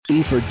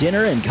For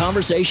dinner and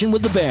conversation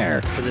with the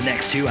Bear. For the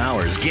next 2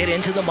 hours, get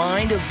into the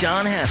mind of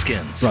Don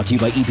Haskins. Brought to you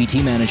by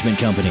EPT Management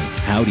Company,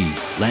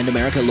 Howdy's, Land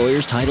America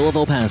Lawyers Title of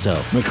El Paso,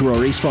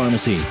 McCrory's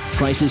Pharmacy,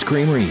 Price's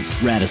Creameries,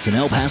 Radisson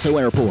El Paso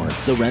Airport,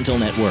 The Rental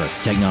Network,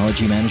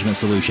 Technology Management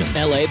Solutions,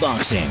 LA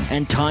Boxing,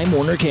 and Time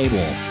Warner Cable.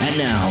 And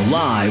now,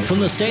 live from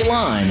the State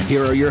Line,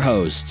 here are your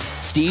hosts,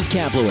 Steve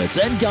Kaplowitz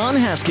and Don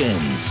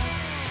Haskins.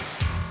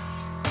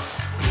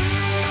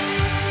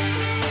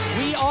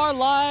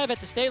 Live at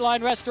the State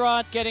Line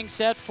Restaurant, getting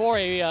set for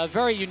a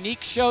very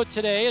unique show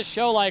today, a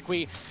show like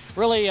we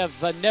really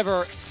have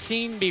never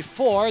seen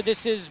before.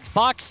 This is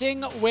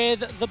Boxing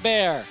with the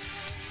Bear.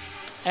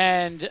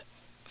 And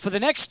for the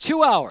next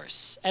 2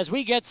 hours, as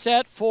we get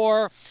set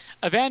for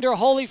Evander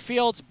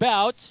Holyfield's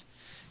bout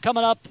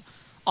coming up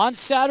on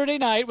Saturday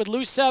night with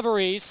Lou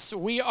Savarese,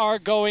 we are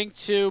going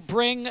to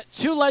bring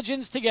two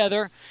legends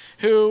together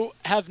who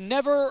have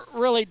never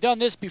really done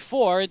this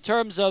before in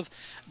terms of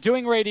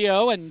doing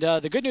radio, and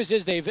the good news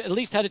is they've at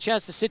least had a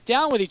chance to sit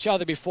down with each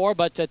other before,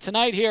 but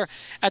tonight here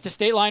at the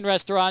State Line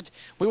Restaurant,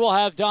 we will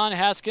have Don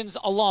Haskins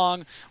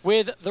along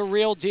with the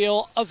real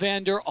deal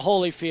Evander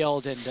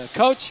Holyfield. And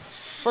Coach,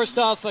 first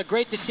off,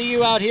 great to see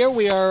you out here.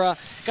 We are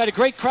got a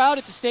great crowd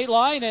at the State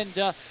Line, and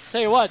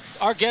tell you what,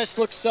 our guest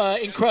looks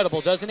incredible,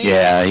 doesn't he?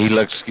 Yeah, he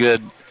looks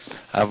good.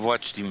 I've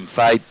watched him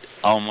fight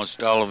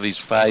almost all of his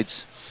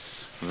fights.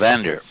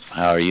 Evander,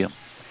 how are you?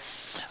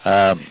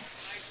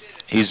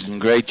 He's in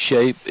great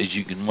shape, as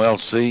you can well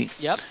see.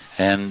 Yep.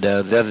 And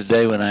the other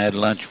day when I had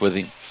lunch with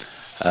him,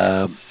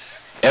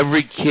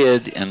 every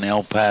kid in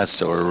El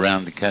Paso or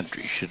around the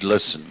country should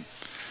listen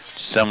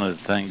to some of the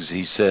things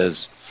he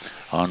says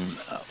on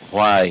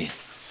why.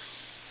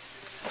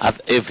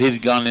 If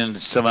he'd gone into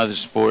some other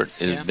sport,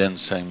 it would have been the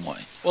same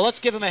way. Well, let's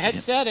give him a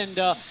headset,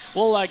 and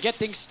we'll get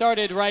things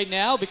started right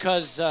now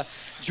because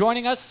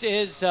joining us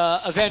is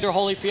Evander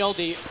Holyfield,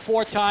 the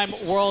four-time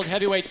world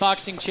heavyweight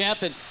boxing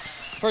champ. And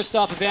first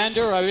off,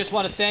 Evander, I just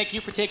want to thank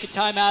you for taking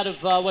time out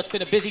of what's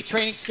been a busy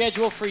training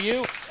schedule for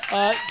you,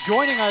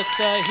 joining us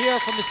here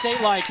from the State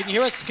Line. Can you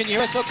hear us? Can you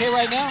hear us okay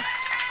right now?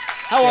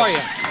 How are you?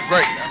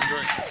 Great. I'm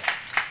great.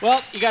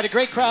 Well, you got a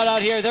great crowd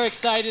out here. They're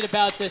excited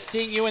about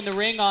seeing you in the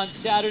ring on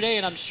Saturday,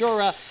 and I'm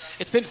sure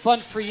it's been fun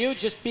for you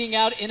just being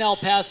out in El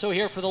Paso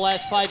here for the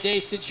last 5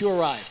 days since you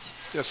arrived.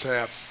 Yes, I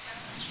have.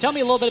 Tell me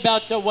a little bit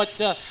about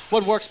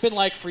what work's been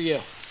like for you.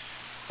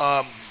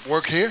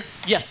 Work here?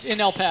 Yes, in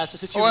El Paso.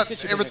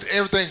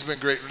 Everything's been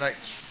great.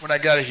 When I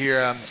got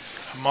here,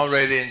 I'm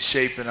already in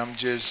shape, and I'm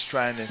just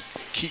trying to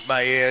keep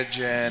my edge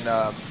and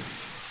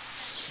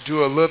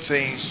do a little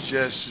things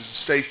just to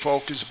stay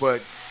focused,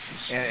 but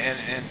in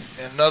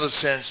another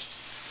sense,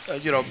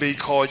 be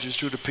cordial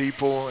to the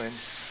people and,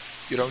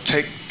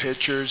 take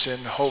pictures and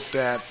hope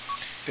that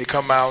they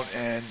come out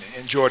and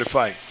enjoy the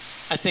fight.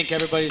 I think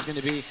everybody's going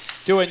to be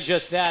doing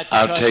just that.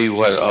 I'll tell you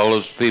what, all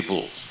those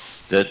people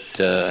that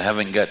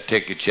haven't got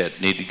tickets yet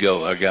need to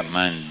go. I got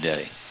mine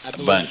today, a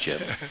bunch of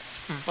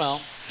them. Well,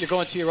 you're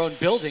going to your own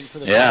building for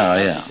the fight.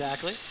 That's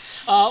exactly.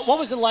 What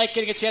was it like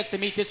getting a chance to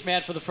meet this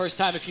man for the first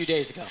time a few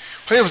days ago?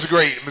 Well, it was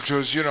great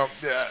because,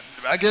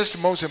 I guess the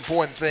most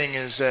important thing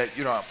is that,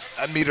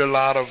 I meet a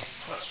lot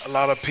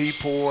of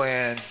people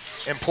and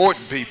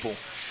important people.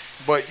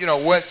 But,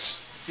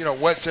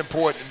 what's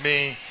important to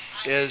me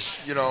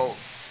is,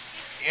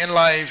 in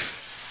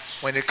life,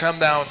 when it comes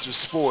down to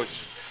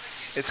sports,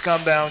 it's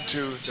come down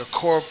to the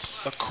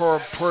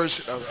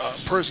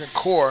person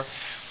core.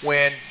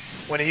 When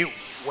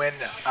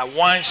I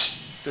watched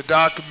the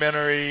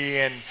documentary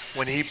and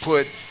when he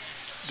put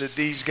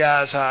these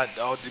guys out,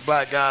 or the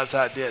black guys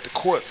out there at the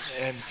court,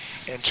 and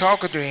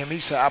talking to him, he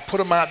said, I put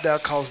them out there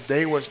because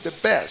they was the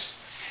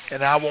best,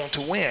 and I want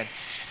to win.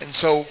 And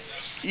so,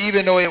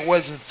 even though it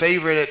wasn't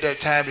favored at that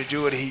time to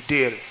do it, he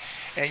did it.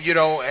 And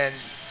and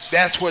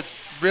that's what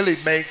really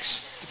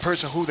makes the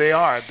person who they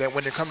are. That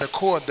when they come to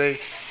court,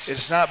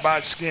 it's not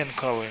about skin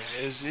color.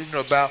 It's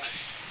about,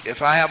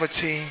 if I have a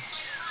team,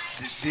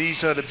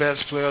 these are the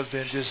best players,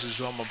 then this is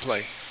what I'm gonna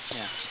play.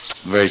 Yeah.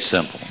 Very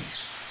simple.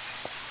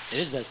 It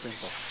is that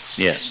simple.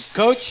 Yes.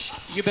 Coach,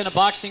 you've been a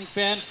boxing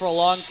fan for a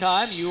long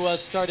time. You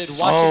started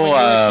watching when you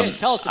were a kid.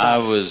 Tell us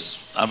about it.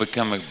 I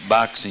became a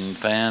boxing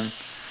fan,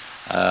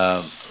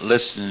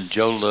 listening to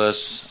Joe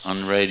Louis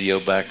on the radio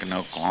back in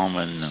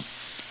Oklahoma in the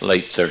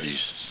late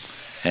 30s.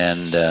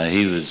 And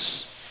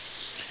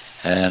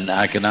and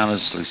I can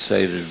honestly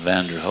say that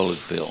Evander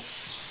Holyfield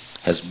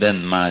has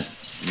been my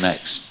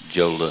next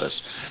Joe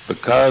Louis.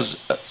 Because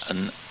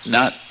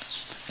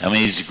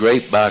he's a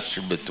great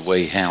boxer, but the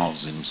way he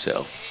handles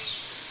himself.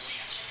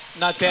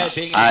 Not bad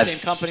being in the same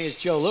company as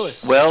Joe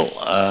Louis. Well,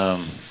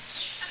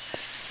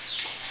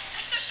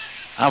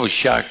 I was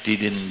shocked he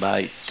didn't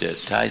bite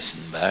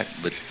Tyson back,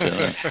 but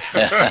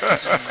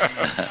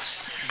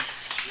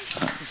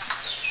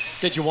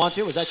did you want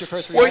to? Was that your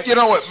first reaction? Well, you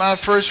know what? My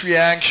first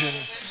reaction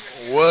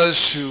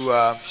was to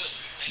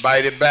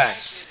bite him back,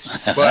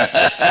 but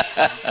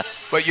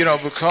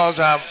because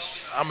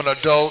I'm an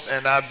adult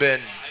and I've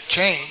been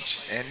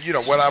changed, and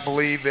what I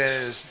believe in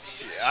is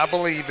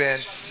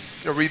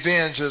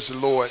revenge is the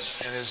Lord,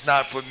 and it's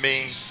not for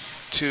me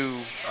to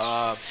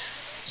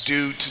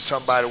do to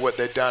somebody what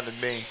they've done to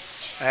me.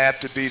 I have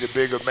to be the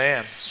bigger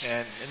man.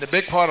 And the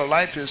big part of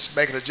life is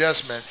making an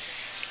adjustment.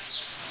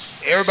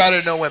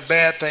 Everybody know when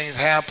bad things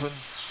happen,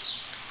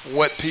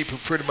 what people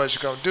pretty much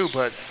are going to do.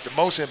 But the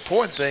most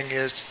important thing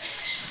is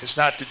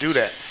not to do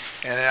that.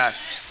 And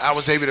I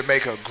was able to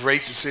make a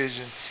great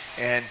decision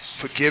and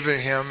forgiving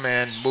him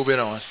and moving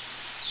on.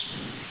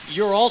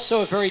 You're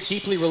also a very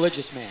deeply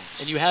religious man,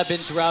 and you have been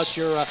throughout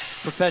your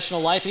professional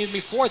life, and even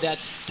before that.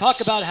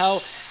 Talk about how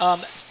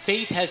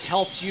faith has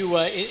helped you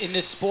in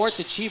this sport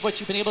to achieve what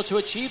you've been able to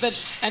achieve,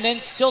 and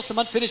then still some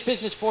unfinished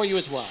business for you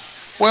as well.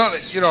 Well,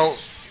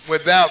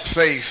 without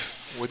faith,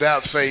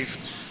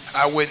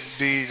 I wouldn't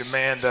be the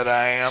man that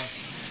I am,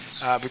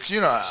 because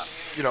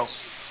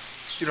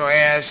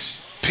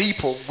as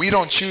people, we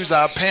don't choose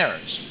our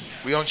parents.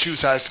 We don't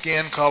choose our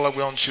skin color. We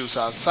don't choose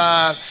our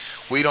size.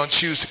 We don't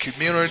choose the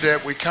community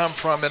that we come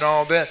from and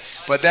all that.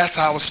 But that's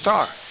our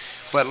start.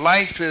 But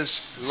life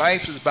is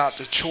about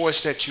the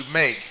choice that you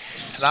make.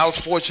 And I was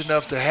fortunate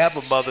enough to have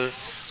a mother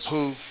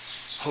who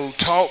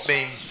taught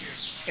me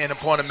in the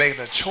point of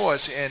making a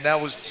choice, and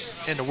that was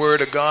in the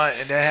Word of God,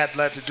 and that had a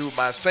lot to do with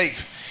my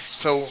faith.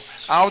 So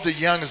I was the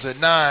youngest of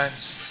 9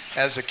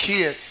 as a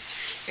kid,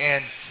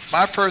 and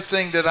my first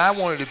thing that I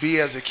wanted to be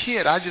as a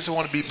kid, I just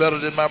wanted to be better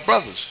than my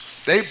brothers.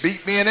 They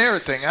beat me in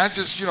everything.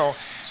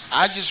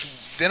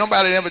 Then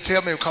nobody ever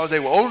tell me because they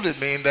were older than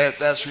me and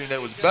that's when they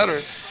was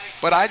better.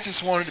 But I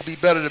just wanted to be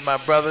better than my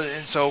brother.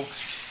 And so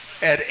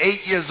at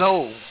 8 years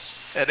old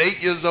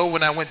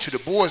when I went to the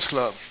boys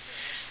club,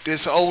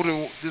 this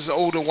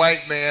older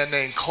white man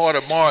named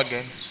Carter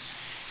Morgan,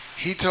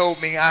 he told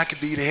me I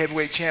could be the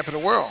heavyweight champion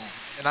of the world.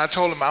 And I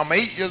told him, I'm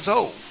 8 years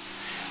old.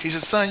 He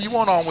said, son, you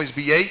won't always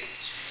be 8.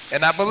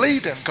 And I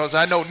believed him because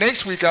I know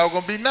next week I was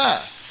going to be 9.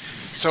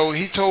 So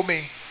he told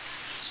me,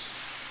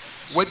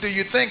 what do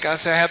you think? I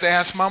said, I have to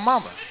ask my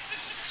mama.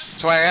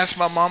 So I asked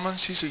my mama.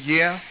 She said,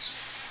 yeah,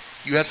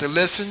 you have to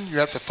listen. You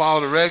have to follow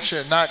direction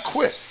and not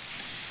quit.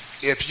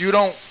 If you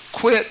don't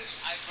quit,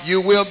 you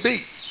will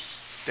be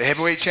the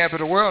heavyweight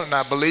champion of the world. And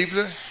I believed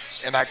her,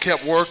 and I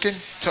kept working.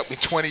 It took me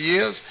 20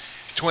 years.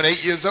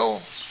 28 years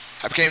old,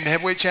 I became the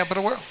heavyweight champion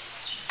of the world.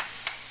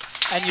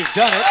 And you've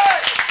done it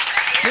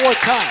 4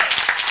 times.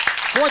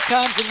 4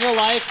 times in your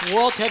life,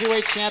 world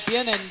heavyweight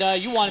champion,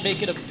 and you want to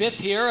make it a 5th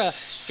here.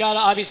 Got to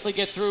obviously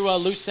get through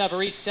Lou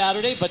Savarese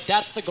Saturday, but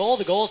that's the goal.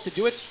 The goal is to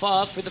do it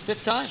for the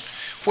 5th time.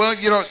 Well,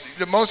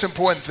 the most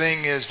important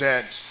thing is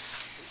that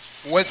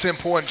what's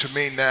important to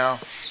me now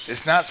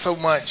is not so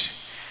much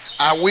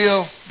I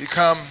will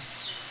become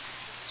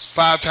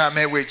 5-time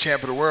heavyweight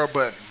champion of the world,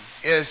 but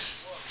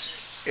is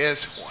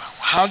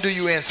how do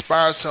you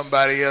inspire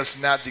somebody else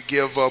not to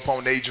give up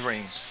on their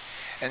dream?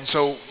 And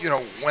so,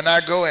 when I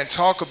go and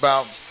talk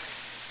about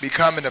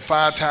becoming a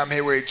 5-time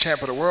heavyweight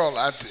champion of the world,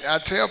 I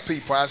tell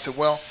people, I said,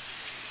 well,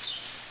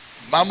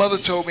 my mother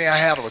told me I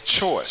had a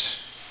choice.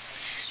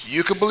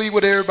 You can believe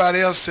what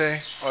everybody else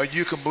say, or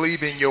you can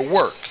believe in your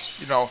work,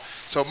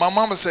 So my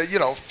mama said,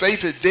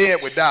 faith is dead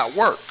without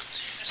work.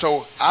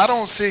 So I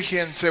don't sit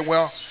here and say,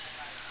 well,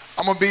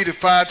 I'm going to be the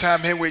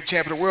 5-time heavyweight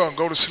champion of the world and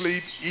go to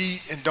sleep,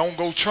 eat, and don't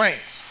go train.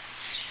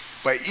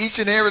 But each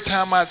and every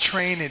time I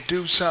train and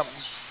do something,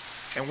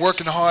 and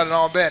working hard and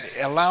all that,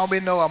 allow me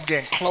to know I'm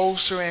getting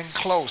closer and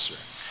closer.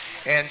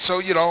 And so,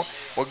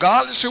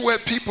 regardless of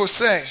what people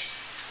say,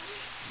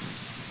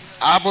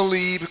 I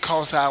believe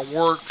because I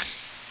work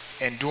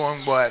and doing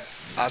what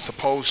I'm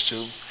supposed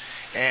to.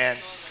 And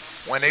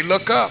when they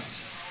look up,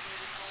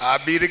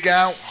 I'll be the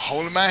guy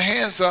holding my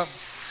hands up,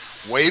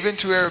 waving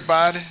to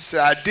everybody, say,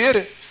 I did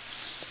it.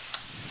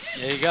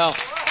 There you go.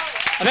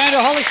 Evander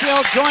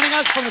Holyfield joining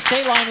us from the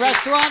State Line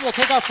Restaurant. We'll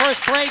take our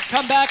first break,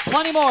 come back.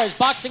 Plenty more as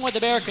Boxing with the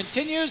Bear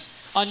continues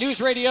on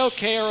News Radio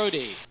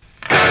KROD.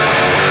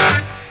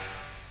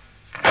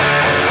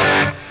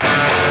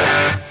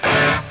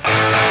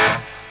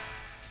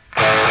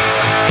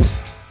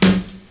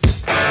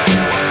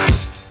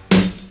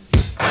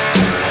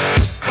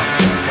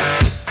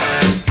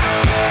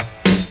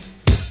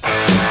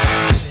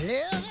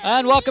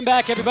 And welcome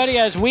back, everybody,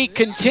 as we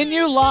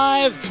continue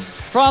live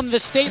from the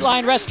State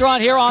Line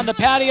Restaurant here on the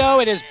patio.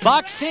 It is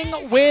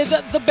Boxing with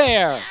the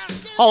Bear.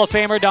 Hall of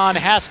Famer Don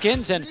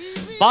Haskins and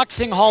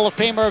Boxing Hall of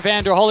Famer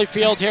Evander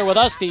Holyfield here with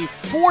us, the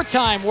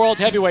 4-time world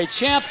heavyweight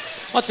champ.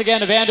 Once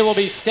again, Evander will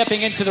be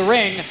stepping into the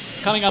ring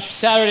coming up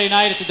Saturday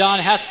night at the Don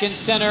Haskins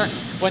Center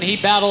when he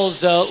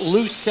battles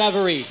Lou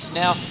Savarese.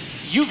 Now,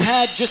 you've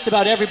had just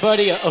about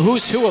everybody, a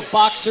who's who of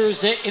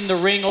boxers in the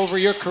ring over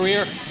your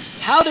career.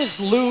 How does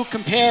Lou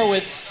compare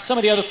with some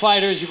of the other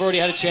fighters you've already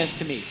had a chance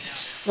to meet?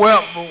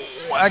 Well,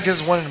 I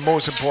guess one of the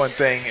most important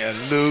things,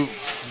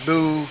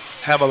 Lou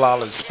have a lot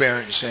of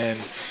experience, and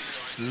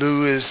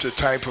Lou is the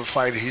type of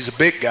fighter. He's a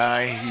big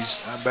guy.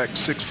 He's about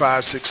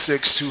 6'5",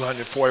 6'6",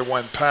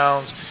 241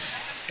 pounds,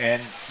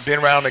 and been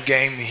around the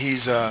game.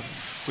 He's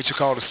what you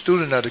call a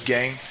student of the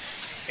game,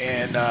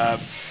 and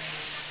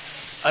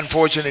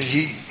unfortunately,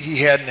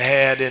 he hadn't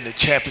had in the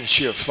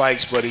championship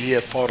fights, but he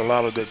had fought a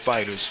lot of good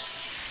fighters.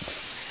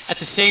 At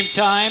the same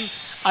time,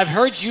 I've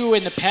heard you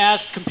in the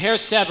past compare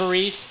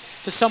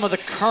Severis to some of the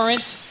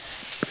current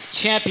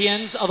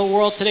champions of the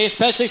world today,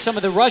 especially some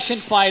of the Russian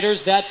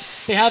fighters, that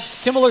they have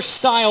similar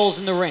styles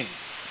in the ring.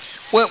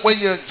 Well,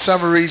 you're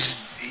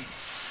Severis,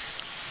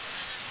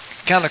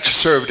 kind of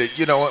conservative.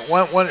 You know,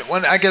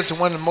 I guess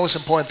one of the most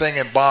important thing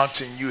in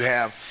boxing, you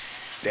have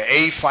the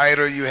A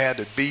fighter, you have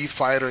the B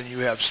fighter, and you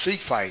have C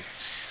fighter.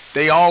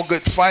 They all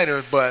good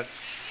fighters, but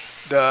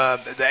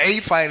the A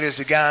fighter is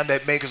the guy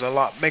that make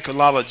a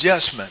lot of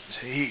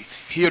adjustments.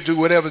 He'll do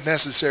whatever's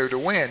necessary to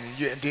win.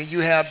 And then you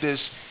have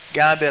this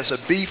guy that's a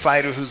B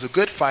fighter who's a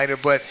good fighter,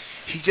 but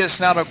he's just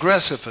not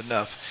aggressive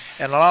enough.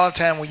 And a lot of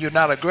time when you're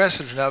not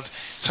aggressive enough,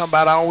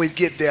 somebody always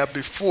get there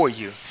before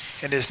you.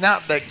 And it's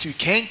not that you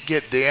can't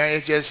get there.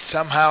 It's just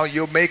somehow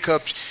your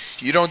makeup,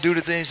 you don't do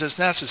the things that's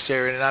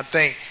necessary. And I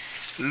think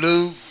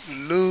Lou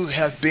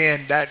has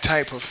been that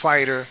type of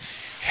fighter,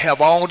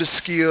 have all the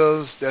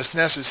skills that's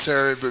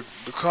necessary, but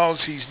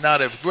because he's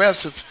not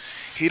aggressive,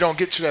 he don't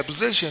get to that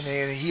position,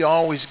 and he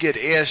always get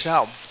edged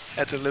out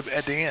at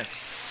the end.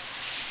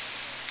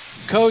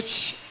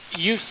 Coach,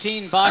 you've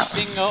seen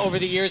boxing over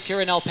the years here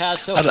in El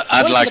Paso.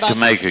 I'd like to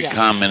make a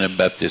comment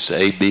about this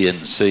A, B,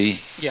 and C.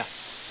 Yeah.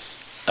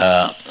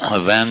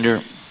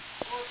 Evander,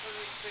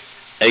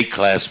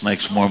 A-class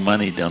makes more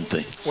money, don't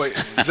they? Wait,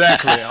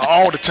 exactly,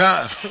 all the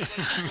time.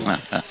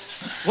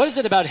 What is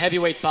it about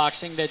heavyweight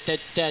boxing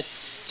that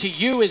to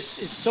you is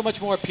so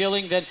much more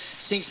appealing than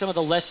seeing some of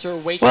the lesser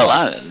weight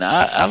classes?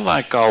 Well, I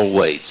like all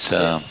weights.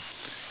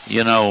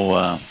 You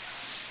know,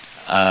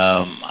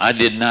 I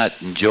did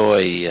not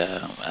enjoy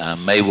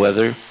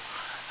Mayweather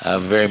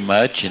very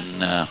much,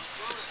 and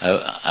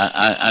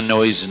I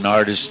know he's an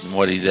artist in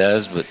what he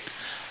does, but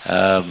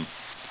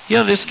you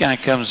know, this guy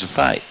comes to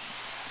fight,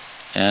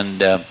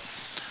 and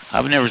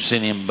I've never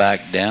seen him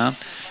back down.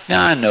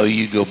 Now, I know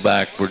you go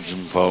backwards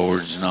and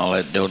forwards and all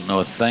that, don't know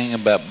a thing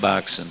about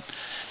boxing,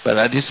 but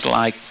I just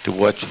like to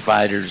watch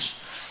fighters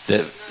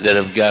that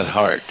have got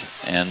heart,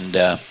 and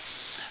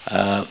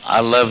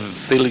I love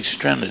Felix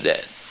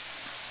Trinidad.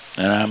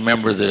 And I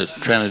remember the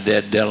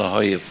Trinidad De La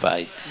Hoya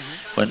fight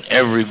when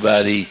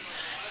everybody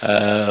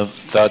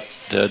thought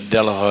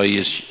De La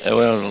Hoya,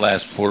 the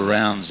last 4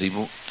 rounds, he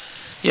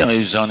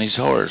was on his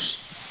horse,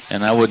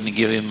 and I wouldn't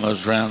give him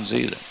those rounds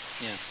either.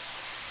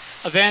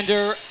 Yeah.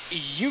 Evander,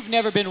 you've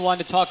never been one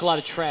to talk a lot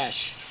of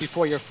trash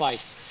before your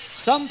fights.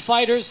 Some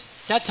fighters,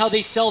 that's how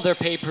they sell their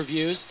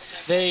pay-per-views.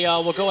 They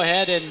will go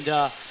ahead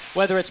and,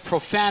 whether it's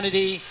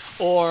profanity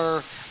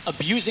or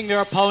abusing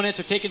their opponents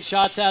or taking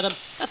shots at them,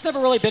 that's never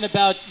really been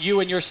about you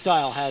and your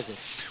style, has it?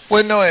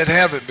 Well, no, it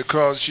haven't,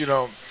 because,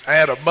 I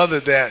had a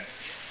mother that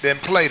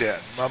didn't play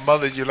that. My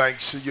mother,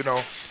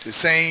 the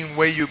same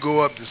way you go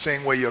up, the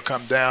same way you'll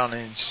come down.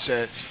 And she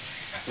said,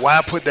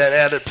 why put that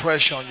added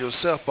pressure on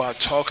yourself by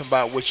talking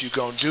about what you're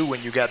going to do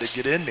when you got to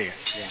get in there?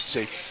 Yeah.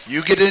 Say,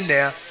 you get in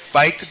there,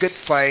 fight the good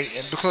fight.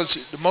 And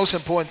because the most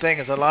important thing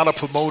is a lot of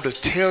promoters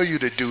tell you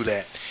to do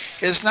that.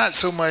 It's not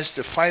so much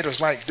the fighters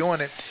like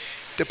doing it.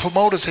 The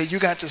promoters say, you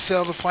got to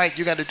sell the fight,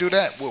 you got to do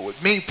that. Well,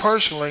 with me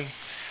personally,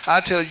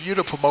 I tell you,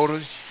 the promoter,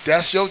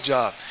 that's your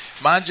job.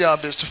 My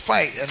job is to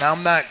fight, and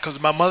I'm not,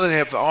 because my mother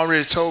had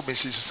already told me,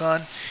 she said,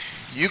 son,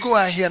 you go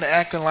out here and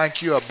acting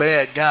like you're a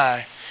bad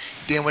guy,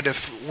 then when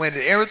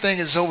everything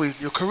is over,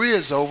 your career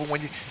is over, when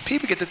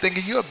people get to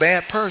thinking you're a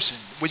bad person,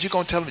 what you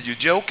going to tell them, you're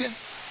joking?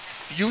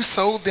 You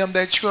sold them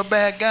that you're a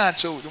bad guy.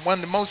 So one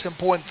of the most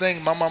important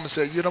things, my mama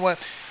said, you know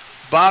what,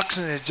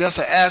 boxing is just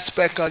an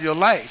aspect of your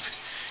life.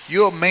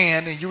 You're a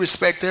man, and you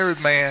respect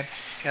every man,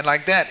 and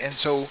like that. And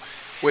so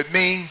with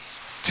me,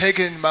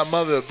 taking my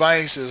mother's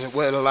advice is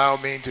what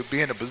allowed me to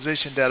be in the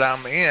position that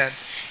I'm in,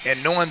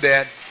 and knowing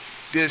that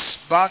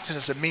this boxing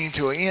is a mean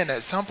to an end.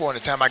 At some point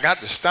in time, I got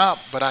to stop,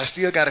 but I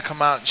still got to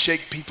come out and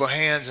shake people's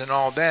hands and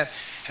all that.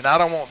 And I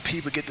don't want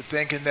people to get to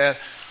thinking that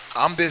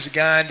I'm this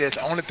guy that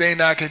the only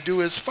thing I can do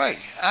is fight.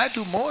 I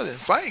do more than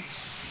fight.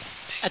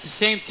 At the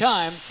same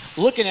time,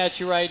 looking at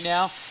you right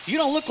now, you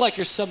don't look like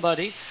you're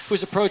somebody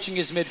who's approaching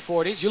his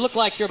mid-40s. You look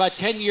like you're about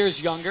 10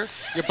 years younger.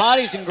 Your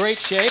body's in great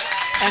shape,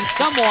 and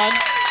someone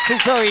who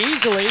very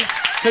easily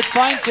could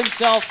find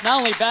himself not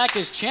only back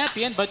as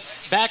champion, but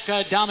back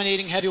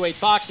dominating heavyweight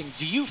boxing.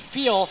 Do you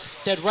feel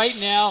that right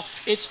now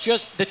it's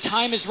just the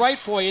time is right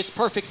for you? It's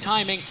perfect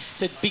timing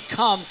to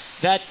become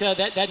that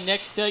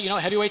next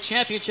heavyweight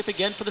championship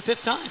again for the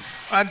 5th time.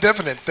 I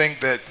definitely think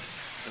that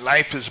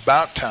life is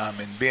about time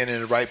and being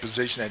in the right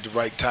position at the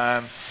right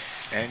time.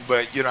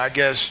 But I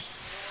guess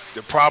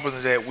the problem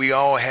that we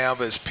all have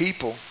as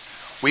people,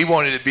 we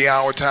want it to be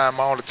our time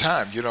all the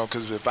time,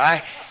 because if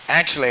I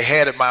actually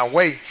had it my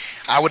way,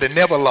 I would have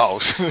never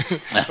lost.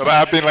 But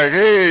I've been like,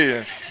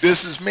 hey,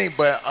 this is me.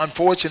 But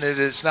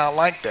unfortunately, it's not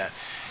like that.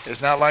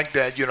 It's not like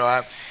that.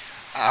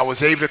 I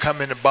was able to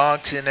come into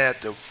boxing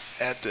at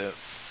the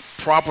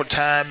proper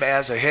time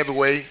as a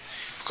heavyweight,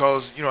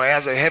 because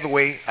as a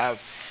heavyweight,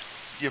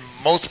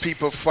 most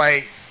people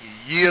fight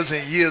years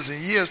and years and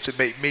years to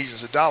make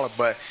millions of dollars.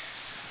 But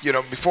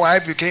before I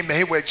became the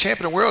heavyweight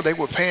champion of the world, they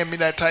were paying me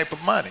that type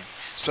of money.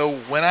 So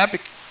when I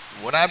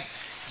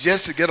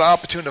just to get an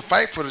opportunity to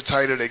fight for the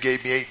title, they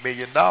gave me $8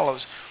 million,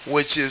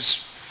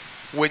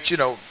 which you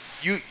know,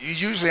 you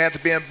usually have to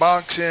be in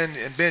boxing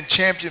and been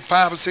champion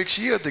 5 or 6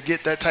 years to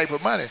get that type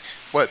of money.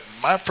 But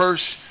my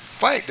first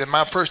fight, then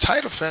my first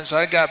title defense,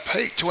 I got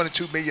paid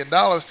 $22 million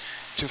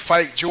to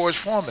fight George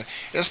Foreman.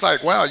 It's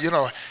like, wow, you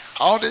know,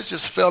 all this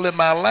just fell in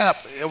my lap.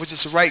 It was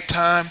just the right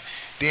time.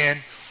 Then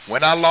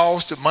when I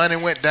lost, the money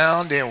went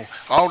down. Then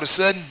all of a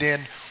sudden, then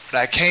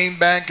when I came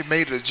back and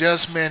made an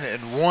adjustment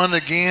and won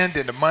again,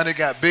 then the money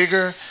got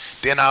bigger.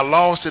 Then I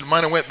lost and the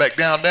money went back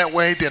down that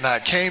way. Then I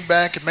came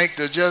back and make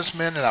the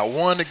adjustment and I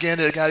won again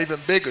and it got even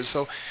bigger.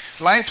 So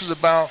life is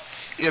about,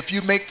 if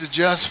you make the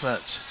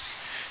adjustments,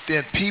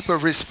 then people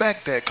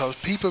respect that because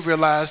people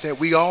realize that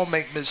we all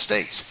make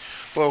mistakes.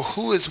 But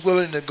who is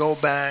willing to go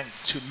back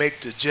to make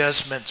the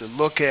adjustment, to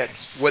look at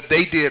what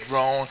they did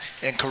wrong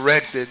and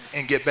correct it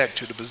and get back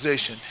to the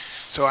position?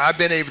 So I've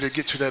been able to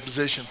get to that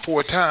position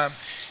 4 times,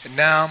 and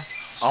now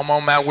I'm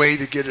on my way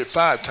to get it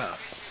 5 times.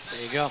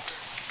 There you go.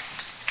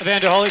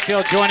 Evander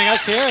Holyfield joining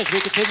us here as we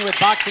continue with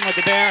Boxing with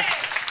the Bear.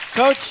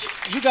 Coach,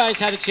 you guys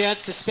had a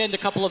chance to spend a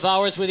couple of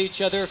hours with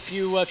each other a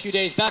few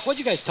days back. What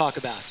did you guys talk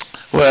about?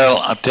 Well,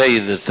 I'll tell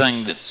you the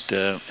thing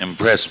that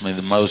impressed me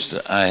the most.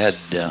 I had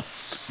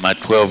my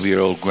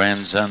 12-year-old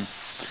grandson,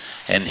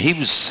 and he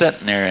was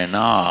sitting there in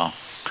awe.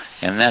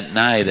 And that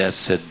night I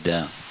said,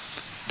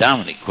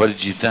 Dominic, what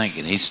did you think?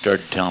 And he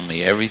started telling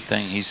me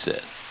everything he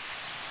said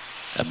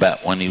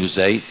about when he was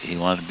 8, he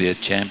wanted to be a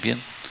champion.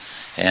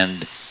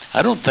 And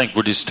I don't think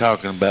we're just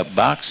talking about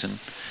boxing.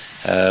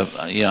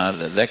 You know,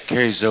 that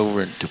carries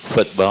over into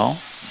football,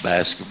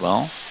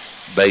 basketball,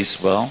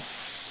 baseball.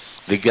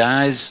 The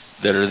guys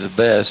that are the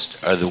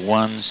best are the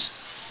ones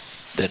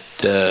that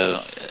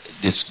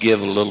just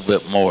give a little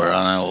bit more.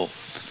 I know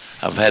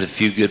I've had a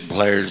few good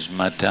players in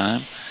my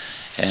time,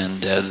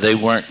 and they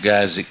weren't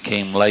guys that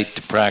came late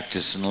to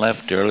practice and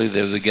left early.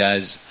 They were the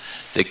guys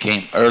that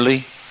came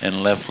early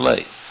and left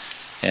late.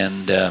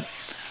 And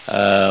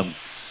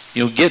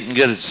you know, getting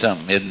good at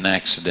something isn't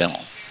accidental.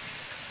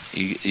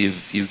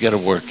 You've got to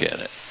work at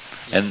it.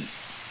 And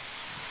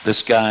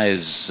this guy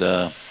is,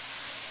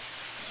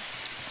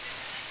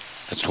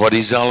 that's what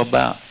he's all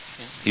about.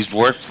 He's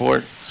worked for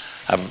it.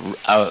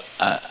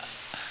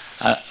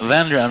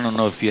 Evander, I don't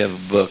know if you have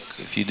a book.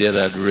 If you did,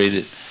 I'd read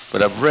it.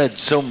 But I've read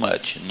so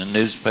much in the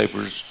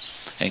newspapers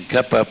and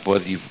kept up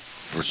with you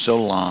for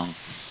so long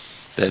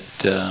that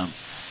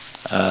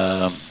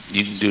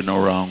you can do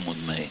no wrong with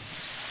me.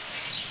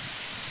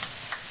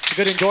 It's a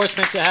good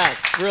endorsement to have.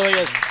 It really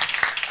is.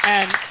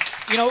 And,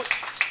 you know,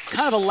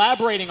 kind of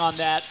elaborating on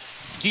that,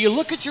 do you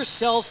look at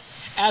yourself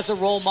as a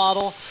role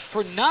model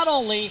for not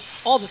only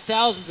all the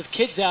thousands of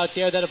kids out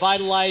there that have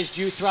idolized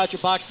you throughout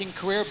your boxing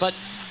career, but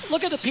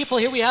look at the people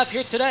we have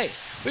here today.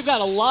 We've got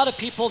a lot of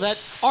people that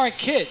aren't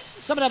kids.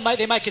 Some of them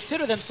they might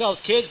consider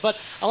themselves kids, but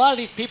a lot of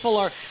these people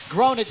are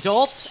grown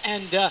adults,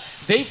 and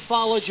they've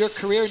followed your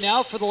career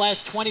now for the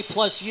last 20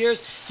 plus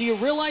years. Do you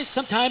realize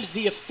sometimes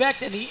the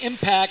effect and the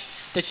impact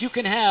that you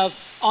can have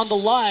on the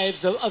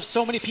lives of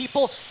so many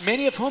people,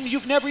 many of whom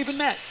you've never even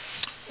met?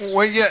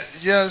 Well,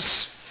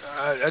 yes,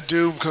 I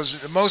do, because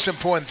the most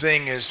important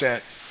thing is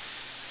that,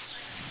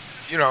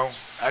 you know,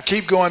 I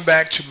keep going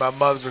back to my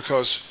mother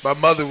because my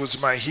mother was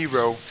my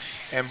hero.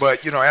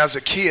 But, you know, as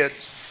a kid,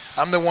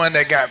 I'm the one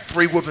that got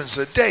 3 whoopings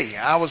a day.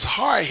 I was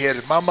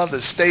hard-headed. My mother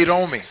stayed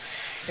on me.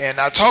 And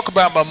I talk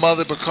about my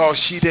mother because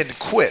she didn't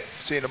quit.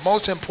 See, the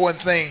most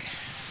important thing,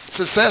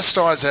 success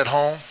starts at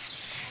home.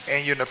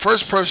 And you know, the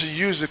first person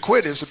usually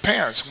quit is the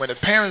parents. When the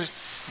parents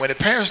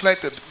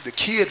let the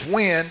kids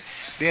win,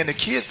 then the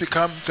kids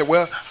say,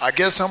 well, I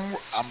guess I'm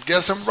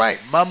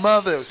right. My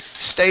mother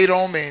stayed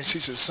on me, and she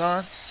said,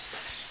 son,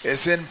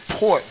 it's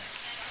important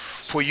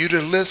for you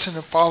to listen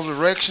and follow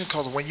direction,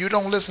 because when you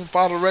don't listen and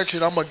follow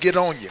direction, I'm going to get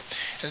on you.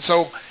 And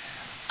so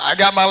I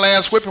got my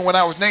last whipping when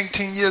I was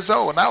 19 years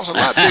old, and I was a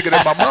lot bigger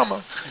than my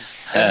mama.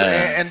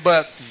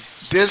 But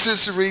this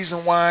is the reason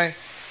why,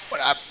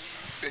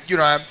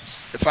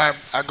 if I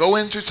go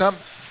into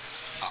something,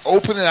 I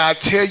open it, I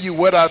tell you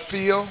what I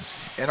feel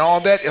and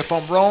all that. If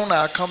I'm wrong,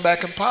 I'll come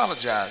back and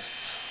apologize.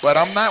 But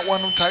I'm not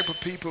one of them type of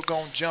people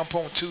going to jump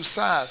on 2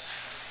 sides.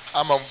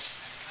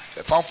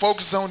 If I'm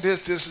focused on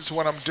this is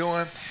what I'm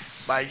doing.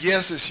 My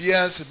yes is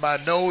yes, and my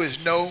no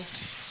is no.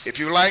 If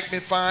you like me,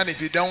 fine.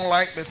 If you don't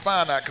like me,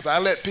 fine. Because I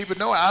let people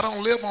know I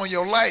don't live on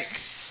your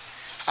like.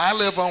 I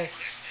live on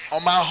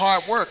my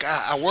hard work.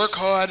 I work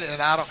hard,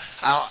 and I'm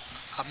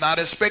not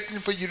expecting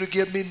for you to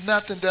give me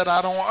nothing that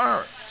I don't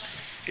earn.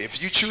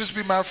 If you choose to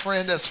be my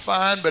friend, that's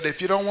fine. But if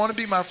you don't want to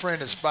be my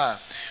friend, it's fine.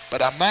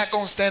 But I'm not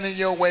going to stand in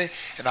your way,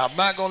 and I'm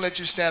not going to let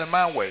you stand in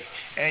my way.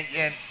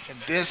 And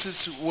this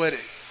is what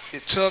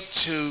it took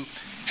to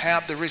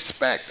have the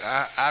respect.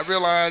 I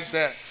realize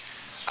that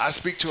I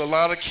speak to a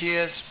lot of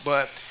kids,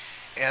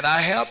 and I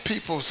help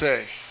people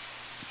say,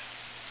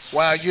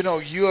 wow, you know,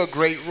 you're a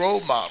great role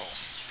model.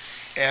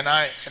 And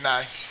I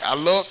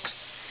look,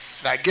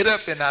 and I get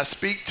up and I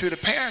speak to the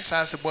parents.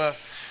 I said,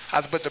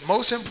 but the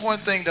most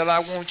important thing that I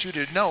want you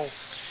to know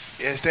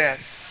is that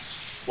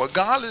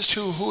regardless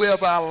to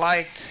whoever I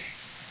liked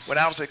when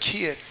I was a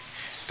kid,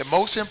 the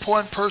most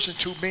important person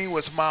to me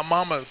was my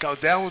mama, because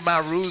that was my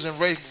rules and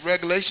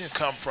regulations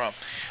come from.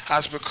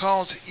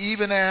 Because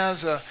even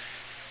as a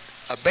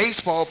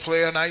baseball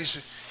player, and I used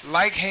to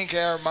like Hank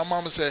Aaron, my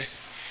mama said,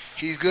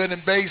 he's good in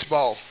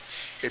baseball.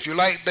 If you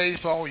like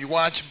baseball, you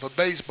watch him for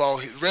baseball.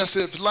 The rest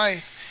of his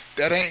life,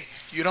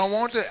 you don't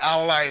want to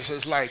idolize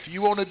his life.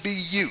 You want to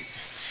be you.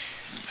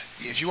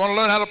 If you want to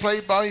learn how to play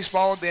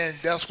baseball, then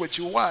that's what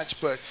you watch.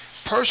 But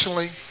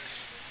personally,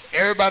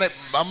 everybody,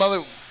 my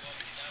mother,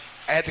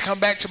 I had to come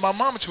back to my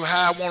mama to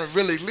how I want to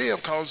really live,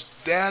 because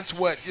that's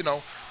what,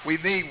 we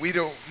need. We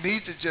don't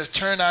need to just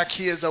turn our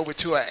kids over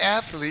to an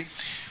athlete.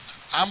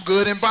 I'm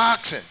good in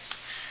boxing.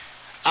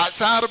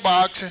 Outside of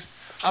boxing,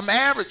 I'm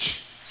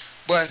average,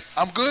 but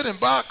I'm good in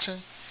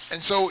boxing.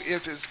 And so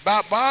if it's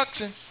about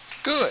boxing,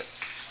 good.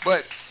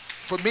 But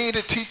for me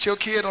to teach your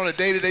kid on a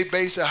day-to-day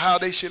basis how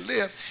they should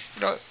live,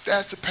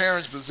 that's the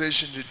parent's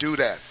position to do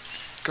that.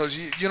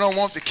 Because you don't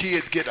want the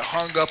kid to get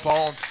hung up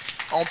on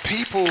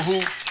people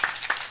who,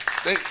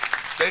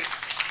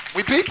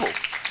 we people.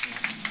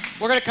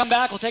 We're going to come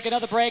back. We'll take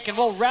another break, and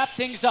we'll wrap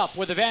things up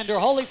with Evander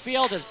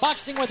Holyfield as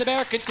Boxing with the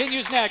Bear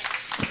continues next.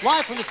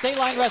 Live from the State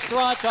Line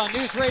Restaurant on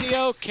News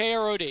Radio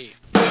KROD.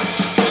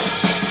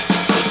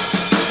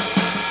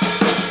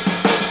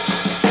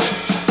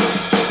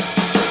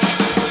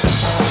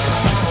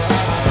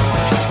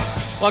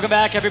 Welcome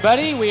back,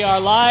 everybody. We are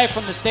live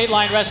from the State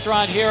Line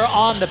Restaurant here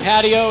on the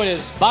patio. It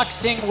is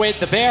Boxing with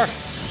the Bear.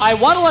 I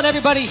want to let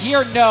everybody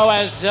here know,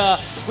 as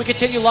we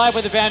continue live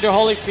with Evander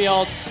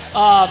Holyfield,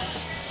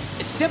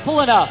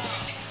 simple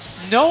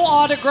enough. No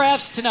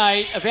autographs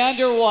tonight.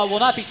 Evander will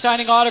not be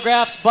signing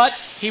autographs, but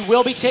he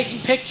will be taking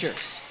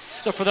pictures.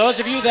 So for those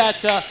of you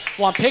that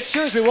want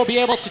pictures, we will be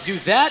able to do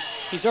that.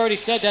 He's already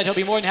said that he'll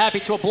be more than happy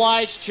to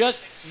oblige.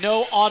 Just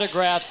no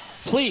autographs,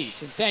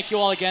 please. And thank you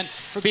all again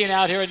for being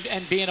out here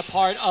and being a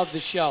part of the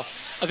show.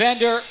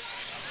 Evander,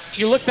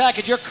 you look back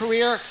at your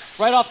career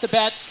right off the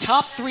bat,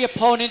 top 3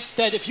 opponents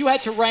that if you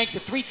had to rank the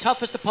 3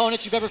 toughest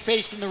opponents you've ever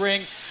faced in the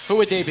ring, who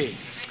would they be?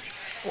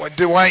 Well,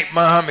 Dwight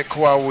Muhammad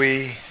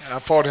Kwawi, I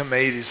fought him in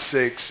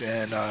 '86,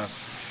 and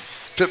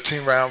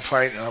 15-round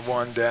fight, and I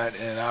won that.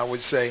 And I would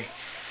say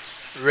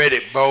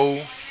Riddick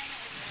Bowe,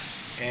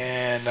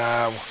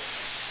 and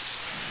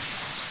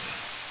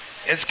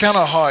it's kind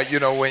of hard,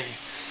 when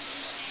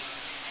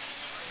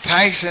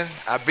Tyson,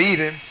 I beat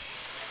him,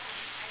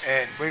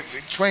 and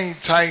between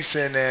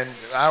Tyson and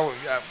I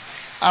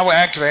would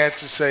actually have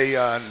to say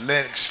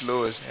Lennox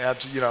Lewis.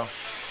 After,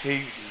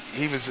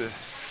 he was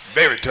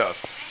very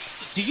tough.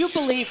 Do you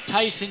believe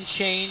Tyson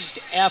changed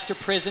after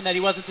prison, that he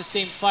wasn't the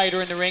same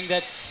fighter in the ring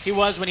that he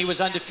was when he was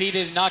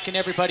undefeated and knocking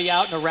everybody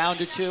out in a round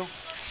or two?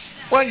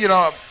 Well,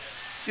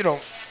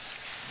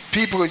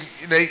 people,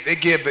 they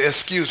give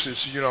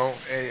excuses,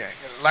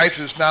 life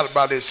is not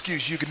about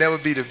excuse. You can never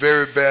be the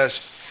very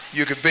best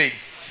you could be.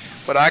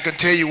 But I can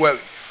tell you what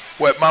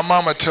my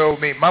mama told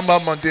me. My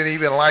mama didn't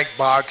even like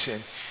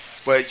boxing,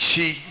 but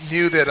she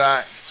knew that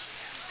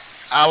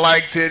I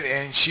liked it,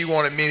 and she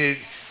wanted me to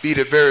be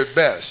the very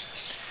best.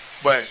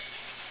 But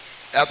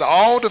after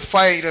all the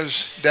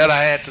fighters that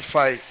I had to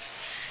fight,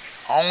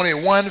 only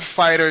one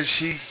fighter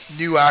she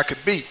knew I could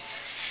beat.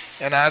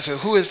 And I said,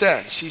 who is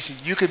that? She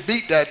said, you could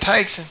beat that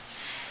Tyson.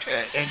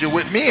 And you're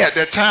with me at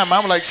that time.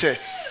 I'm like,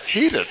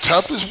 he the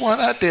toughest one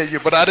out there.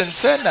 But I didn't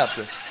say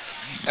nothing.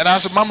 And I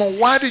said, Mama,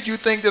 why did you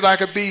think that I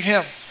could beat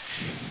him?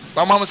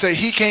 My mama said,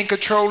 he can't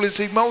control his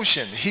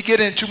emotion. He get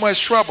in too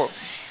much trouble.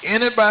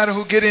 Anybody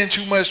who get in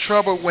too much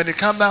trouble, when it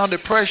come down to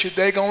pressure,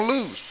 they gonna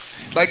lose.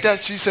 Like that,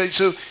 she said,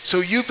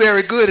 so you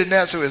very good in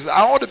that. So it's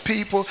all the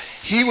people,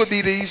 he would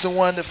be the easy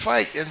one to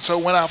fight. And so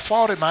when I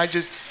fought him,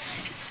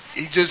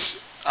 he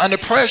just under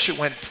pressure,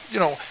 when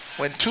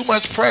too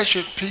much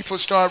pressure, people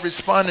start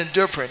responding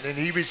different, and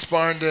he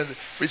responded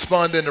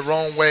the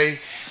wrong way.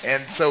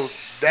 And so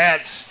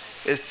it's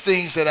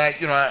things that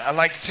I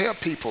like to tell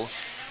people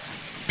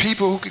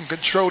who can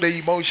control their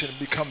emotion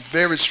become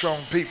very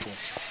strong people.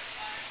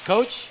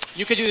 Coach,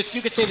 you could do this.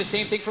 You could say the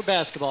same thing for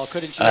basketball,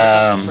 couldn't you?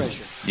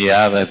 Pressure.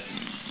 Yeah, that's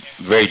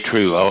very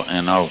true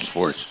in all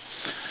sports.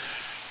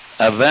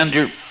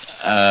 Evander,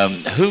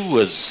 who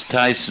was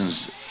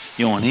Tyson's?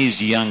 When he's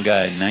a young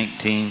guy,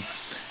 19.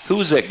 Who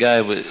was that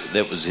guy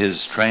that was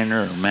his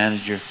trainer or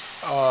manager?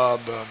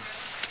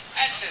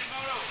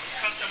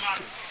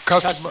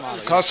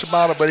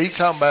 Customato, but he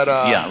talking about.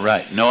 Yeah,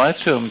 right. No,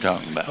 that's who I'm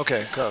talking about.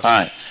 Okay, all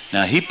right.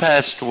 Now he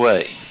passed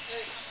away.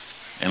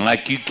 And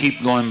like you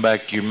keep going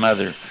back to your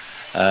mother,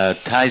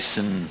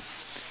 Tyson,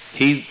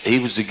 he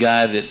was a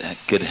guy that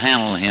could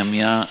handle him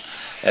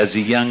as a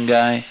young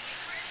guy,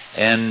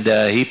 and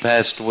he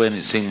passed away, and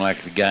it seemed like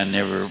the guy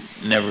never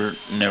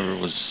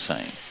was the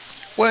same.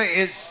 Well,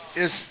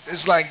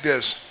 it's like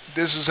this.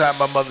 This is how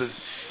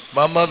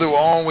my mother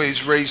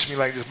always raised me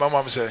like this. My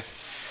mama said,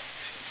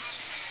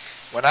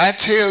 when I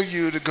tell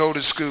you to go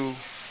to school,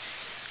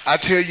 I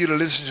tell you to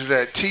listen to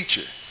that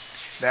teacher.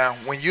 Now,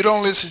 when you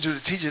don't listen to the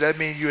teacher, that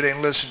means you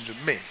didn't listen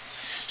to me.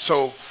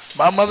 So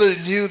my mother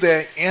knew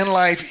that in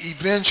life,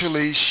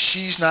 eventually,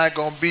 she's not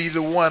going to be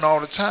the one all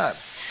the time.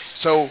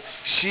 So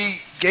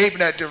she gave me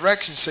that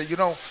direction, said,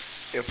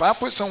 if I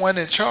put someone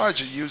in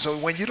charge of you, so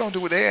when you don't do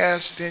what they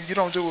ask, then you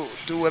don't do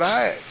what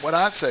I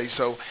say.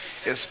 So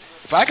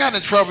if I got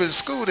in trouble in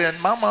school, then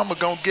my mama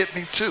going to get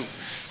me too.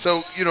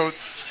 So,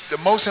 the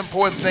most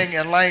important thing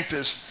in life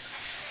is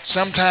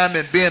sometime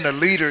in being a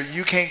leader,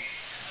 you can't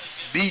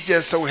be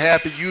just so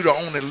happy you the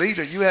only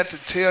leader. You have to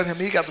tell him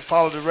he got to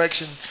follow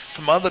direction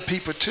from other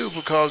people too,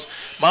 because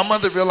my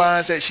mother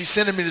realized that she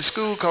sent me to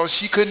school because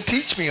she couldn't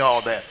teach me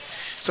all that.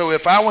 So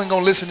if I wasn't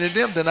going to listen to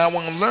them, then I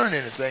wasn't going to learn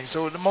anything.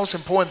 So the most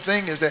important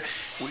thing is that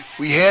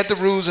we had the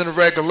rules and the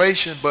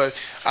regulations, but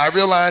I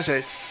realized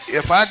that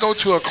if I go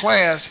to a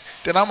class,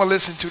 then I'm going to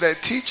listen to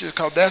that teacher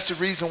because that's the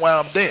reason why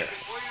I'm there.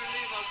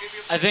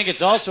 I think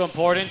it's also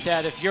important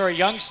that if you're a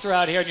youngster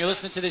out here and you're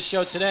listening to this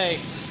show today,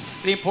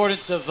 the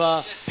importance of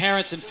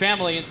parents and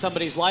family in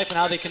somebody's life and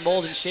how they can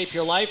mold and shape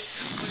your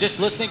life. Just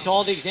listening to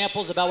all the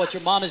examples about what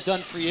your mom has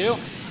done for you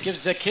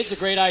gives the kids a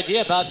great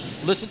idea about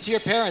listen to your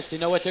parents. They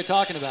know what they're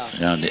talking about.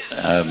 Now,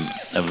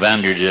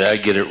 Evander, did I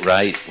get it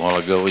right a while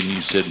ago when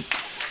you said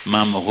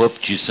Mama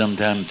whooped you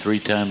sometime 3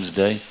 times a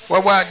day?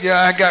 Well,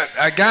 yeah,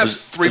 I got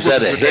 3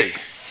 whoopings a day.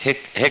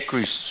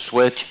 Hickory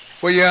switch?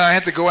 Well, yeah, I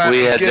had to go out and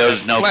get We had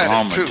those in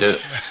Oklahoma, too.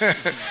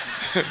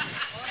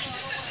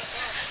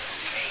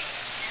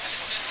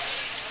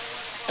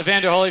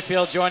 Evander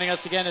Holyfield joining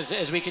us again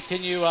as we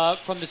continue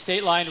from the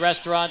State Line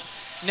Restaurant.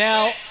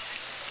 Now,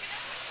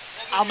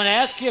 I'm going to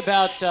ask you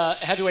about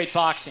heavyweight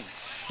boxing,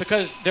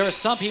 because there are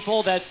some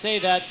people that say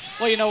that,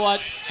 well, you know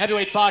what,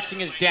 heavyweight boxing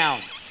is down.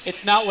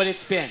 It's not what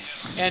it's been.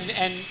 And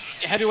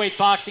heavyweight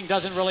boxing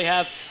doesn't really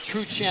have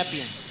true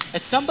champions.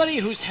 As somebody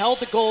who's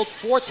held the gold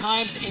 4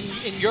 times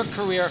in your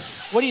career,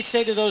 what do you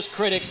say to those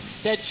critics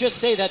that just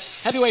say that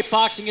heavyweight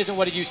boxing isn't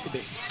what it used to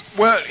be?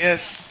 Well,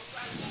 it's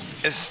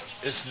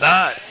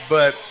not,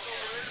 but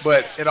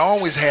it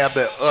always have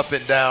that up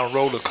and down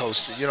roller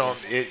coaster.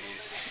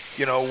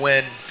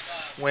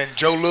 When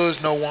Joe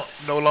Louis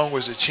no longer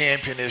was a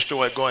champion, it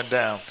started going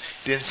down.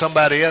 Then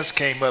somebody else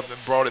came up and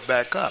brought it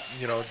back up.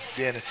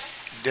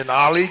 Then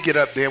Ali get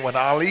up there. When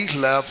Ali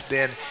left,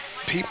 then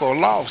people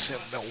lost him.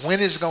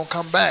 When is it gonna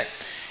come back?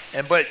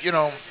 But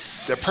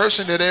the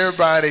person that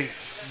everybody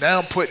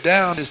now put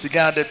down is the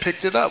guy that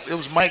picked it up. It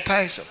was Mike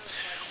Tyson.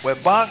 When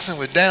boxing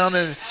was down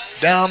in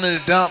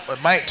the dump,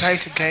 when Mike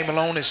Tyson came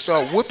along and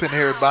started whooping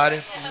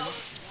everybody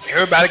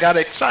got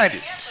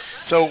excited.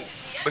 So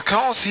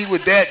because he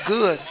was that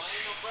good,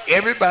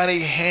 everybody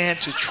had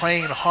to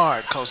train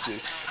hard. Because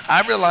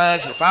I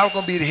realized if I was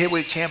going to be the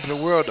heavyweight champion of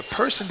the world, the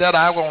person that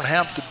I was going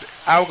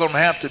to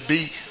have to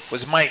be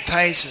was Mike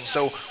Tyson.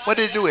 So what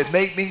did it do? It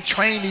made me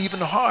train even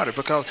harder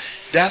because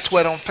that's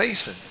what I'm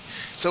facing.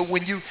 So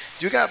when you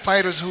got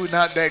fighters who are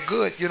not that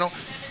good,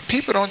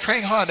 people don't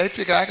train hard. They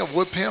figure I can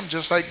whoop him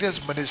just like this,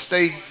 but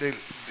the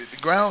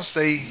ground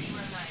stay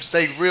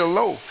real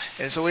low.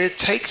 And so it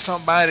takes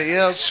somebody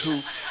else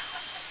who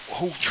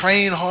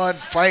train hard,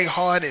 fight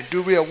hard, and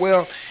do real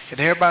well. And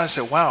everybody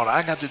said, wow,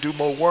 I got to do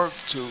more work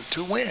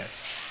to win.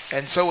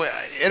 And so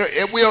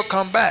it will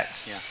come back.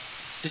 Yeah.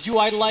 Did you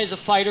idolize a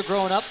fighter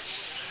growing up?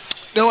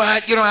 No, I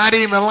didn't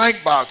even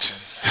like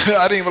boxing.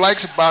 I didn't even like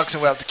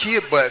boxing when I was a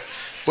kid, but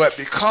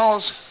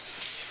because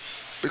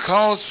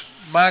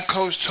my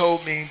coach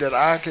told me that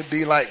I could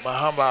be like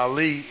Muhammad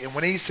Ali, and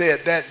when he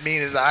said that,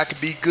 meaning that I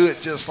could be good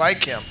just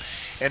like him.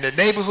 And the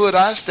neighborhood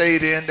I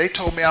stayed in, they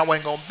told me I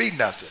wasn't going to be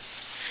nothing.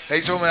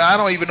 They told me, I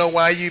don't even know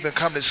why you even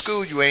come to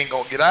school. You ain't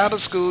going to get out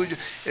of school.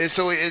 And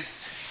so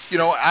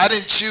I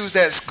didn't choose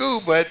that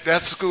school, but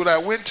that's the school I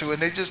went to.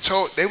 And they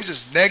were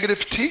just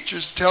negative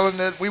teachers telling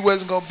that we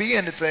wasn't going to be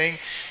anything.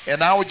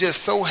 And I was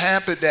just so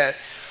happy that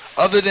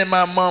other than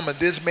my mama,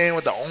 this man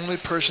was the only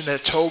person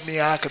that told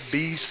me I could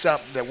be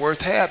something that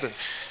worth having.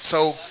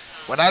 So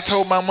when I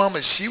told my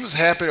mama, she was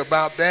happy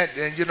about that.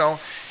 And,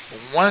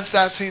 once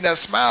I seen that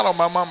smile on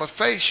my mama's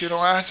face,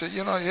 I said,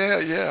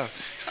 yeah,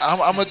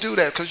 I'm going to do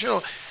that. Because,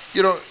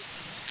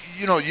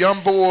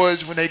 young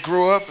boys, when they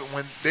grow up and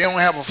when they don't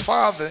have a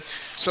father,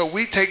 so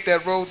we take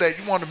that road that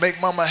you want to make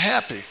mama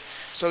happy.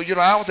 So,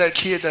 I was that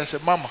kid that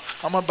said, Mama,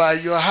 I'm going to buy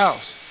you a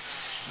house.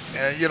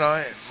 And,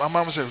 my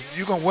mama said,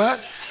 you going to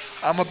what?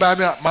 I'm going to buy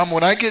me a Mama,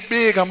 when I get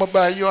big, I'm going to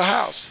buy you a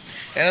house.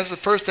 And that's the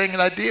first thing that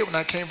I did when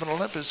I came from the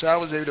Olympics. So I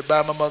was able to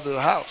buy my mother a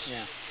house.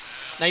 Yeah.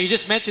 Now, you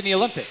just mentioned the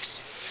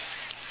Olympics.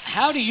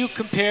 How do you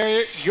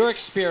compare your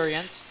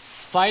experience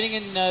fighting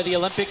in the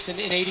Olympics in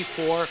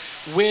 '84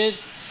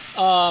 with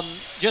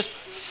just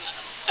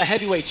a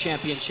heavyweight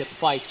championship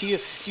fight? Do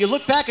you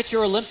look back at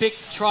your Olympic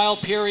trial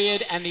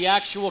period and the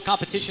actual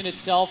competition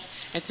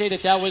itself and say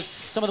that was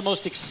some of the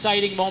most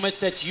exciting moments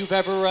that you've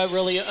ever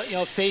really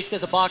faced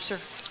as a boxer?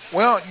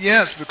 Well,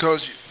 yes,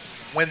 because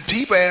when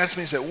people ask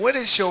me, say, what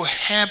is your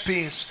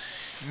happiest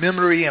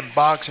memory in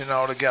boxing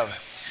altogether?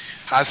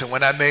 I said,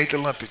 when I made the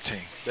Olympic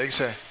team. They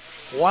say,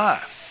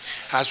 why?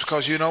 I said,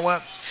 because you know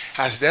what?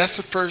 I said, that's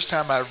the first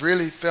time I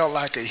really felt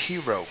like a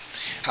hero.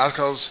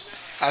 Because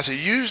I said,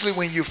 usually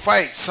when you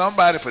fight,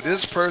 somebody for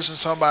this person,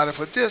 somebody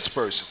for this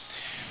person.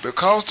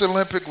 Because the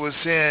Olympic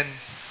was in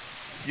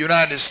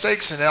United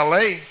States in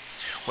L.A.,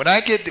 when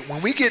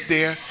we get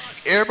there,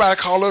 everybody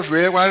call us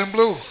red, white, and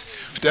blue.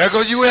 There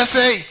goes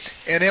USA.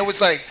 And it was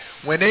like,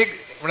 when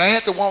I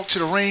had to walk to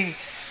the ring,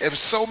 there was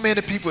so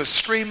many people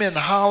screaming and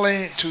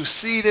hollering to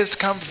see this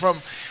come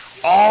from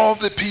all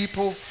the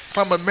people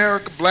from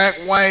America, black,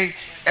 white,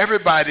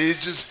 everybody.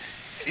 It's just,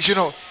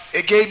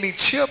 it gave me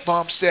chill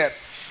bumps that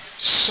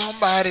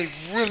somebody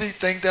really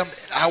think that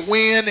I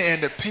win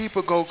and the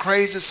people go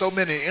crazy, so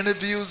many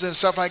interviews and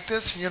stuff like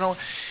this.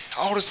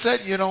 All of a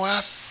sudden,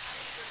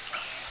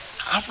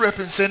 I'm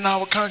representing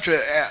our country.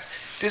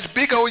 This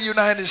big old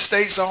United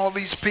States, all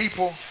these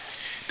people,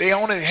 they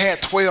only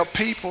had 12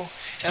 people,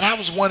 and I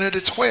was one of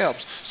the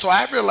 12. So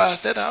I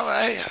realized that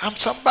I'm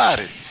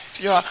somebody.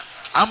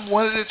 I'm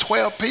one of the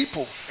 12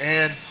 people,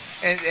 and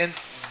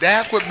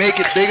that's what make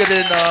it bigger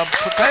than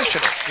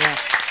professional. Yeah.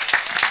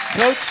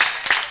 Coach,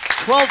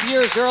 12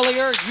 years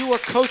earlier, you were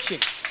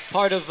coaching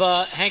part of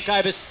Hank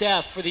Ibis'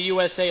 staff for the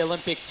USA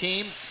Olympic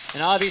team.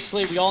 And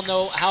obviously, we all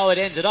know how it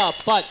ended up.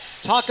 But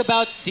talk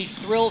about the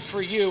thrill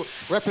for you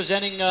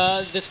representing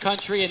this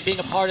country and being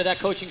a part of that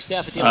coaching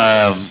staff at the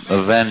Olympics.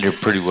 Evander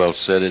pretty well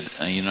said it.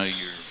 You're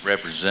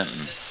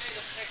representing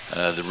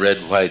the red,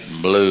 white,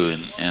 and blue.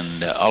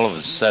 And all of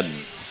a sudden,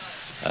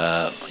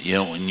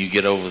 when you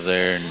get over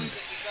there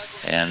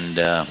and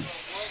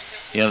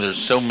there's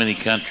so many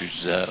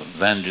countries.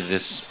 Evander, you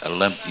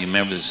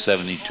remember the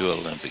 72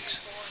 Olympics,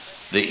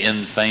 the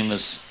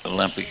infamous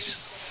Olympics.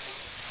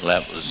 I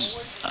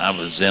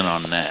was in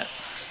on that.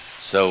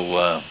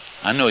 So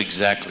I know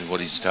exactly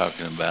what he's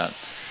talking about.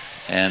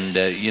 And,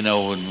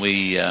 when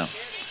we, they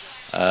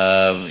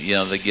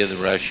give the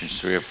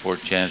Russians 3 or 4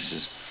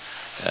 chances,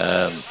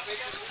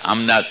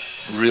 I'm not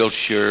real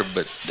sure,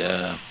 but,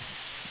 the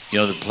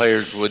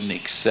players wouldn't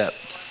accept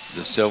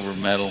the silver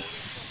medal.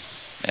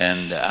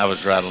 And I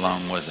was right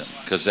along with them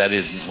because that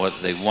isn't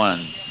what they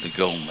won, the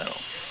gold medal.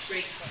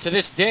 To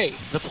this day,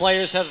 the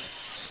players have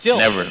still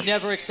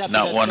never accepted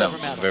that silver medal. Not one of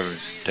them have ever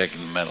taken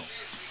the medal.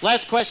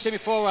 Last question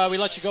before we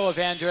let you go,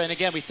 Evander. And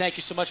again, we thank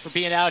you so much for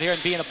being out here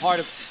and being a part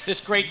of this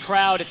great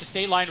crowd at the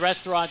State Line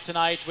Restaurant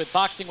tonight with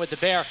Boxing with the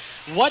Bear.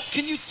 What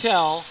can you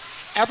tell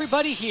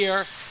everybody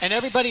here and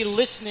everybody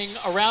listening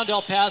around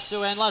El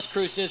Paso and Las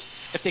Cruces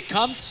if they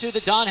come to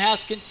the Don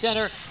Haskins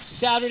Center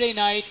Saturday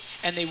night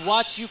and they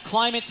watch you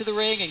climb into the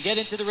ring and get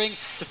into the ring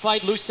to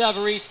fight Lou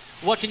Savarese?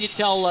 What can you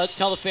tell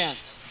the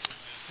fans?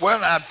 Well,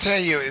 I'll tell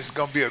you, it's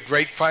going to be a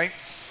great fight.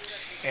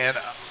 And,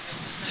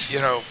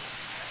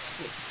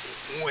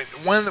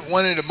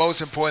 one of the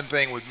most important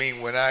things with me,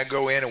 when I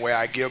go anywhere,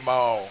 I give my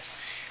all.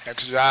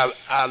 Because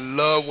I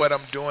love what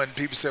I'm doing.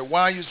 People say,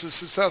 why are you so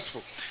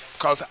successful?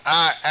 Because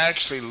I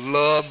actually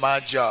love my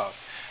job.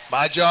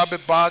 My job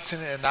at boxing,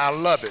 and I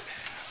love it.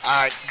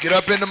 I get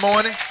up in the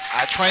morning,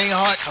 I train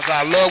hard because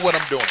I love what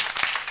I'm doing.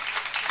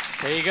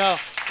 There you go.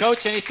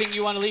 Coach, anything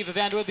you want to leave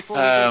Evander with before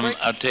we go to break?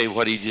 I'll tell you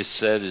what he just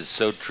said is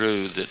so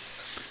true that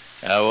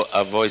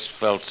I've always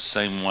felt the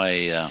same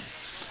way.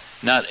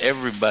 Not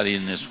everybody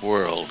in this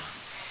world,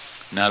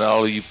 not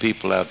all of you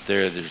people out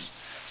there, there's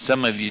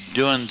some of you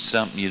doing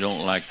something you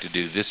don't like to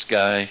do. This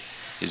guy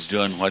is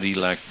doing what he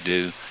liked to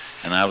do,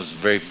 and I was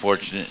very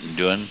fortunate in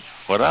doing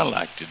what I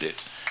like to do.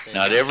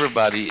 Not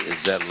everybody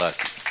is that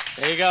lucky.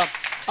 There you go.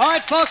 All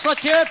right, folks,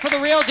 let's hear it for the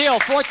real deal.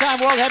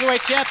 4-time world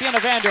heavyweight champion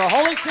Evander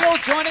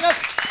Holyfield joining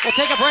us. We'll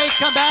take a break,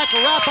 come back,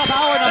 we'll wrap up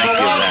hour number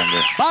 1.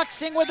 Evander.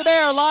 Boxing with the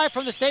Bear, live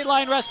from the State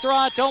Line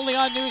Restaurant, only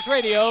on News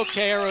Radio,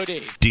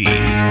 KROD.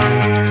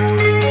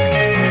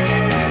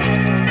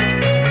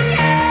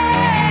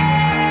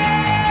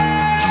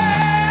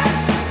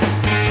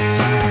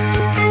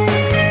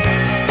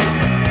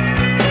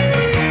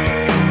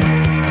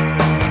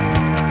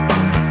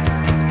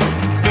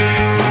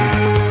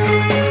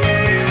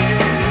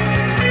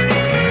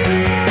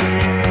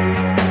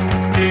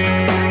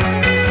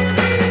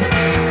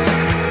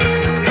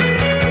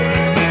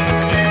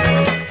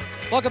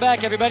 Welcome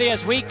back, everybody,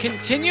 as we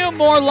continue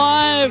more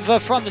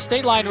live from the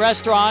State Line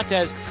Restaurant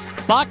as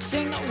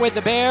Boxing with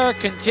the Bear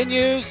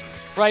continues.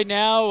 Right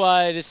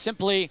now, it is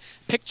simply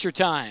picture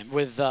time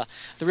with the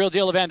real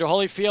deal Evander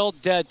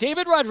Holyfield.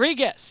 David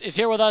Rodriguez is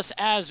here with us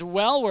as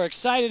well. We're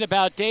excited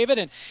about David,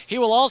 and he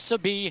will also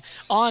be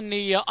on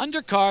the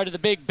undercard of the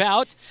big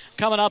bout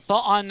coming up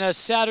on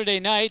Saturday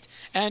night.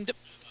 And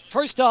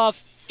first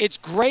off, it's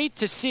great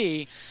to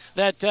see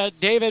that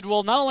David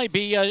will not only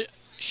be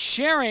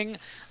sharing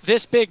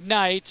this big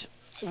night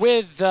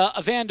with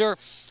Evander,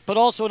 but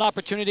also an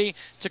opportunity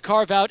to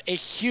carve out a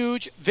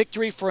huge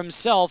victory for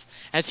himself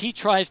as he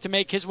tries to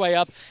make his way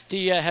up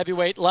the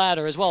heavyweight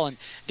ladder as well. And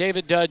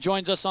David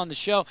joins us on the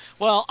show.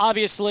 Well,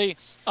 obviously,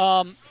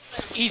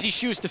 easy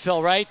shoes to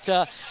fill, right?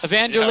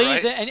 Evander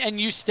leaves, right? and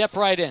you step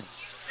right in.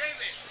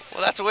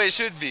 Well, that's the way it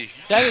should be.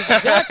 That is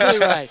exactly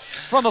right.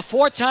 From a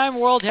 4-time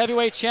world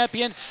heavyweight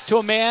champion to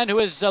a man who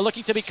is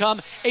looking to become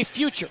a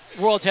future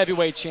world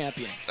heavyweight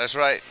champion. That's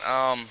right.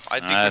 I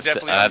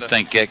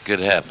think that could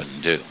happen,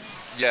 too.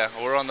 Yeah,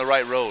 we're on the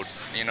right road.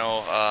 You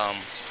know,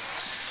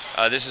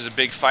 this is a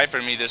big fight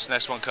for me, this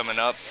next one coming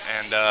up.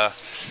 And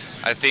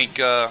I think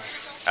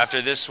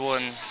after this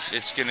one,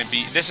 it's going to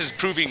be, this is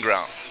proving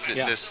ground,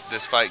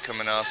 this fight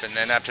coming up. And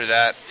then after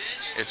that,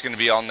 it's going to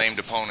be all named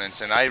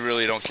opponents. And I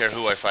really don't care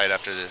who I fight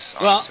after this,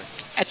 honestly.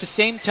 Well, at the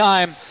same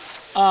time,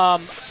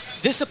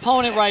 this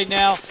opponent right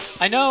now,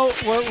 I know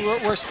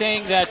we're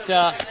saying that,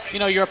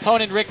 your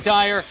opponent, Rick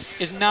Dyer,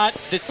 is not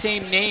the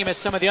same name as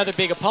some of the other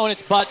big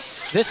opponents, but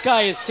this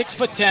guy is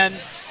 6'10".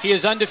 He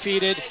is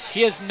undefeated.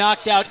 He has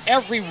knocked out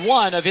every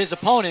one of his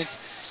opponents.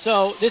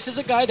 So this is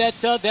a guy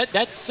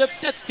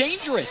that's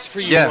dangerous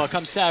for you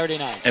come Saturday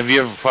night. Have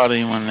you ever fought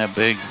anyone that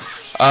big?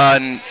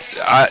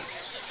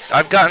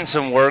 I've gotten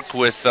some work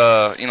with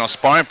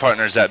sparring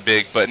partners that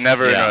big, but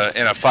never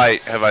in a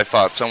fight have I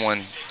fought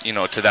someone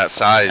to that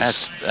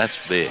size.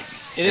 That's big.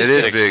 It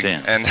is big,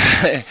 and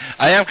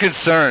I am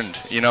concerned.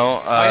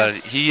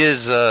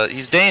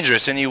 He's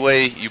dangerous any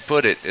way you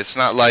put it. It's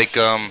not like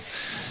I'm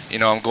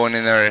going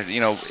in there.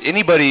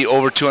 Anybody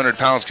over 200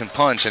 pounds can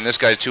punch, and this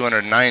guy's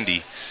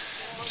 290.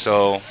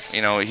 So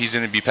he's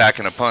going to be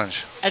packing a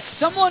punch. As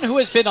someone who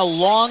has been a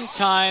long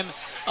time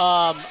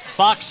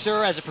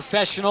boxer as a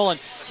professional and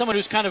someone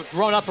who's kind of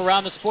grown up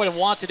around the sport and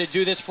wanted to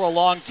do this for a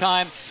long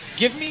time,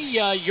 give me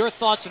your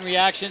thoughts and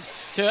reactions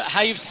to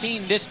how you've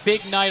seen this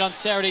big night on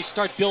Saturday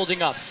start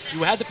building up.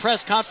 You had the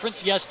press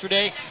conference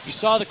yesterday. You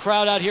saw the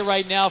crowd out here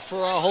right now for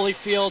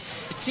Holyfield.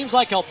 It seems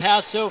like El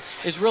Paso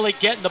is really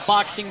getting the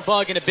boxing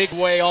bug in a big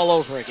way all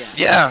over again.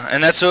 Yeah,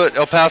 and that's what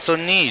El Paso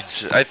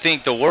needs. I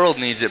think the world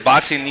needs it.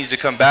 Boxing needs to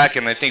come back,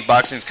 and I think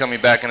boxing's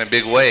coming back in a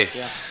big way.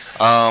 Yeah.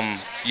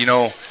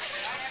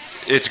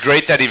 It's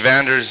great that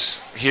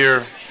Evander's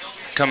here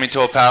coming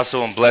to El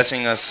Paso and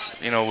blessing us,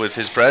 with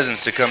his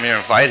presence to come here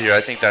and fight here.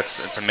 I think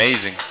it's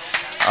amazing.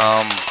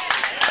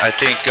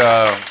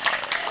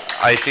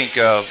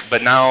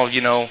 But now,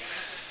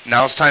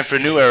 now it's time for a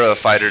new era of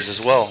fighters as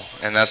well,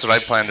 and that's what I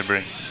plan to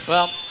bring.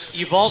 Well,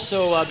 you've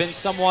also been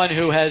someone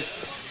who has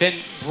been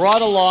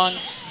brought along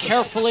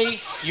carefully.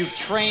 You've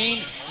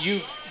trained.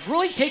 You've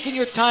really taken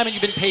your time, and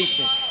you've been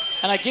patient.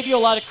 And I give you a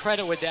lot of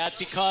credit with that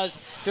because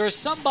there are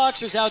some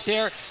boxers out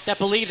there that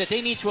believe that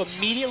they need to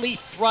immediately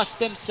thrust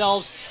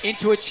themselves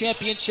into a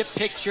championship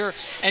picture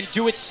and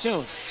do it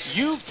soon.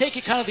 You've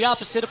taken kind of the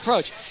opposite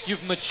approach.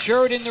 You've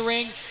matured in the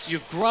ring,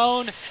 you've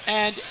grown,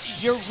 and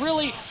you're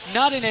really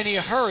not in any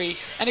hurry.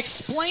 And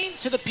explain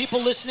to the people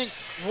listening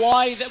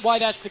why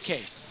that's the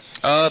case.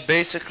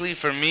 Basically,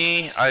 for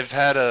me, I've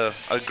had a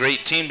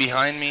great team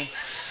behind me.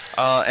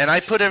 And I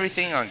put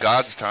everything on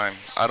God's time.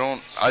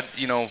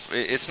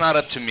 It's not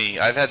up to me.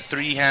 I've had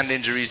 3 hand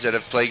injuries that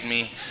have plagued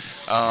me,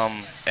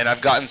 and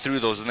I've gotten through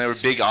those, and they were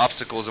big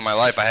obstacles in my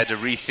life. I had to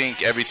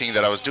rethink everything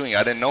that I was doing.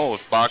 I didn't know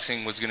if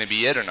boxing was going to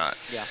be it or not.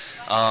 Yeah.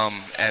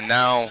 And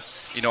now,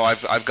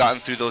 I've gotten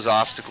through those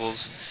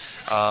obstacles,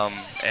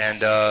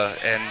 and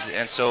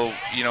so,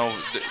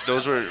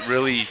 those were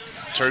really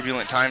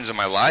turbulent times in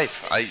my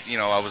life. I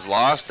was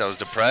lost. I was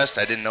depressed.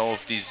 I didn't know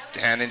if these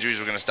hand injuries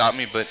were going to stop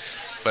me,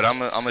 but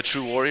I'm a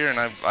true warrior, and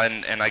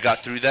I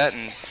got through that,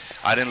 and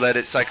I didn't let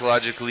it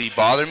psychologically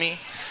bother me.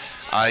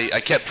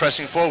 I kept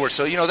pressing forward.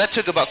 So that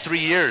took about 3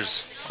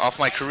 years off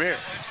my career.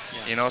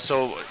 Yeah.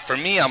 So for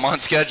me, I'm on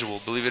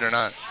schedule, believe it or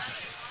not.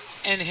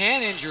 And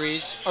hand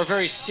injuries are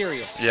very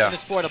serious in the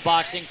sport of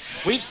boxing.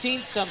 We've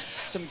seen some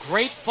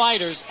great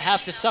fighters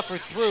have to suffer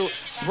through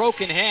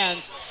broken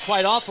hands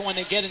quite often when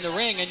they get in the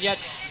ring, and yet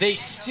they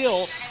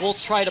still will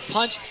try to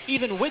punch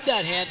even with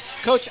that hand.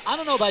 Coach, I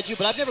don't know about you,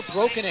 but I've never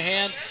broken a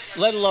hand,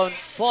 let alone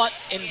fought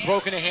and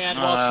broken a hand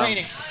while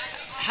training.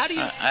 How do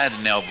you... I had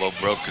an elbow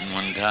broken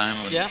one time.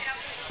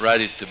 Right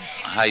at the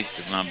height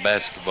of my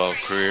basketball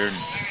career, and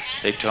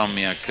they told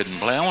me I couldn't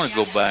play. I want to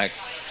go back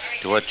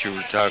to what you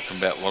were talking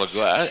about a while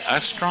ago. I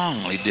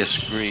strongly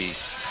disagree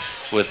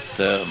with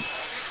the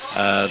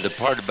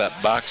part about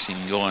boxing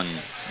going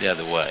the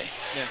other way.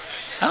 Yeah.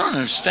 I don't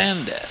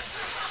understand that.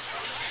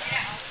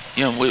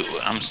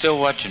 I'm still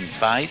watching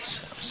fights.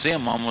 I see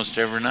them almost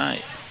every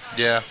night.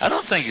 Yeah. I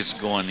don't think it's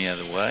going the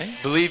other way.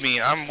 Believe me,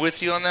 I'm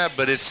with you on that,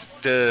 but it's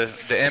the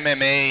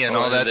MMA and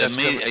all that. That's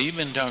media, have you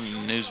been talking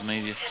to news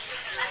media?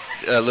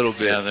 A little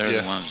bit. Yeah,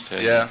 they're the ones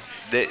too. Yeah.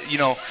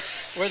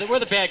 We're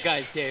the bad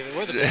guys, David.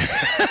 We're the bad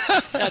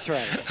guys. That's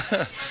right.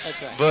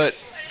 That's right. But,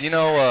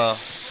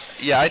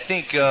 I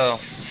think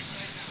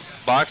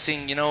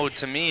boxing,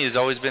 to me, has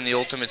always been the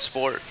ultimate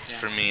sport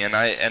for me. And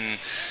I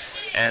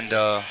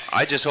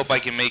just hope I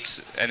can make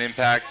an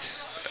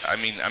impact.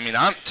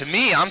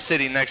 I'm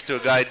sitting next to a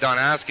guy, Don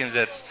Haskins,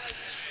 that's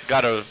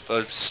got a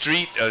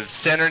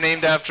center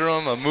named after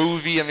him, a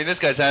movie. I mean, this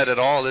guy's had it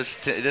all.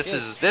 This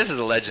is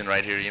a legend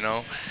right here,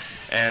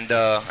 And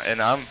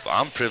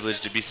I'm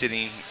privileged to be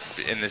sitting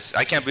in this.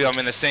 I can't believe I'm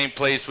in the same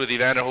place with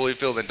Evander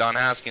Holyfield and Don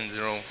Haskins,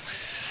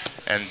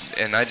 and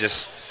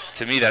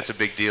to me, that's a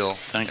big deal.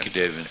 Thank you,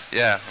 David.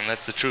 Yeah, and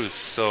that's the truth.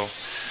 So,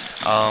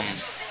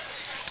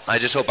 I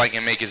just hope I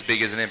can make as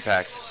big as an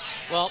impact.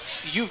 Well,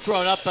 you've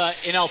grown up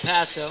in El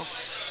Paso,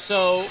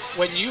 So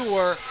when you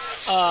were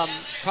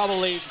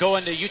probably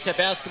going to UTEP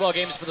basketball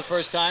games for the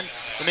first time,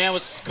 the man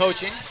was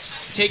coaching,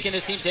 taking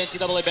his team to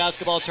NCAA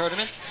basketball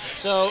tournaments.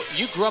 So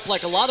you grew up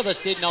like a lot of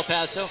us did in El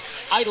Paso,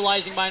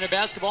 idolizing minor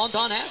basketball and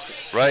Don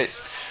Haskins. Right.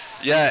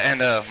 Yeah, and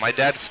my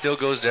dad still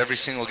goes to every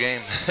single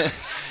game.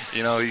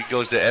 You know, he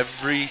goes to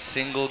every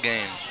single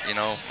game. You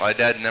know, my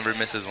dad never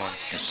misses one.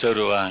 So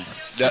do I.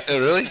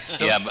 Really?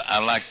 Yeah, but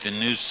I like the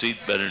new seat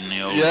better than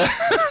the old. Yeah.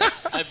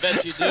 I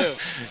bet you do.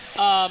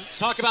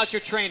 Talk about your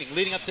training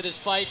leading up to this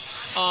fight.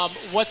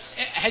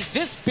 Has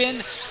this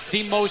been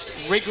the most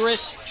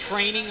rigorous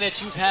training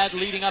that you've had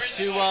leading up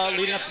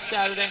to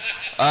Saturday?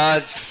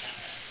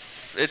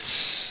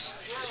 It's,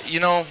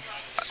 you know,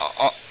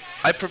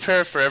 I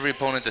prepare for every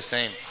opponent the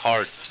same,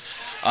 hard.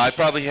 I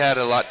probably had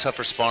a lot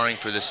tougher sparring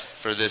for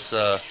this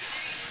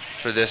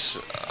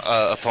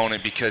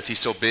opponent because he's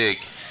so big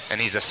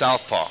and he's a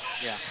southpaw.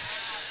 Yeah.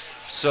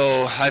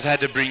 So I've had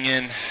to bring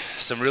in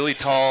some really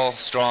tall,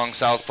 strong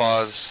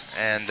southpaws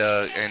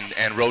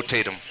and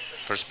rotate them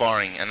for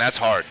sparring, and that's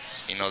hard.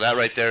 You know, that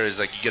right there is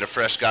like you get a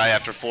fresh guy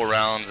after 4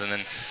 rounds, and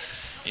then,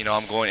 you know,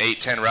 I'm going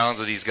 8-10 rounds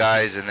with these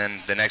guys, and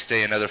then the next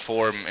day another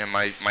 4. And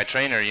my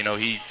trainer, you know,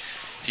 he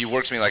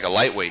works me like a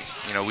lightweight.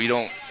 You know, we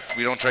don't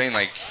train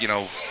like, you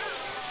know,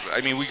 I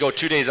mean, we go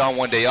 2 days on,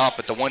 1 day off,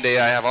 but the 1 day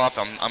I have off,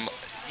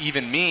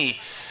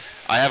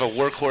 I have a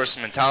workhorse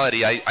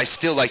mentality. I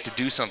still like to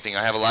do something.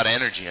 I have a lot of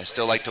energy. I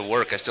still like to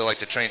work. I still like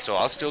to train. So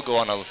I'll still go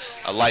on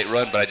a light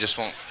run, but I just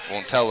won't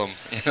tell them,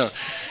 you know.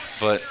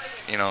 But,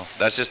 you know,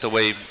 that's just the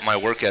way my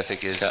work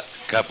ethic is. A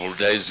couple of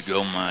days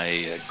ago,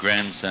 my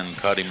grandson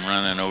caught him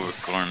running over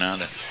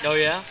Coronado. Oh,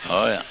 yeah?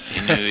 Oh, yeah.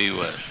 He knew he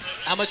was.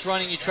 How much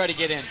running you try to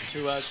get in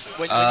when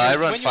I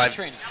run you're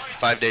training?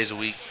 5 days a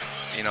week.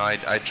 You know,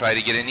 I try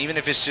to get in, even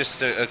if it's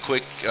just a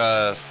quick,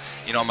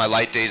 you know, on my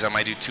light days I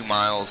might do 2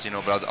 miles, you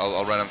know, but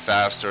I'll run them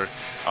fast, or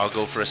I'll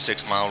go for a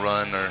 6-mile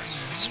run or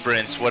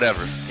sprints,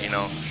 whatever, you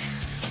know.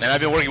 And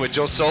I've been working with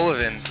Joe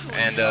Sullivan,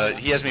 and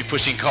he has me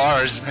pushing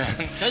cars,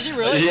 man. Does he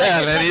really?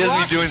 Yeah, man, he has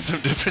me doing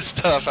some different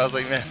stuff. I was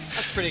like, man.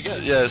 That's pretty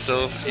good. Yeah,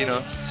 so, you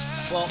know.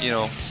 Well, you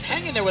know,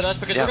 hang in there with us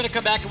because we're going to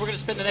come back and we're going to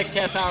spend the next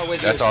half hour with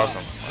you. That's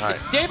awesome. All right.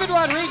 It's David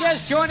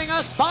Rodriguez joining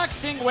us,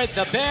 Boxing with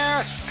the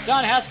Bear.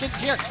 Don Haskins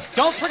here.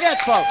 Don't forget,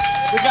 folks,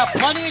 we've got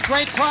plenty of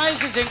great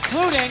prizes,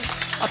 including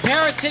a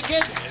pair of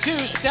tickets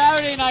to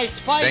Saturday night's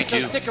fight. Thank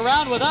you. Stick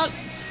around with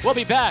us. We'll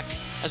be back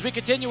as we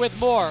continue with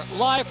more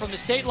live from the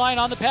State Line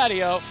on the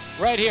patio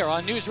right here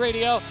on News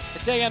Radio.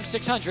 It's AM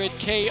 600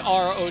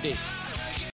 KROD.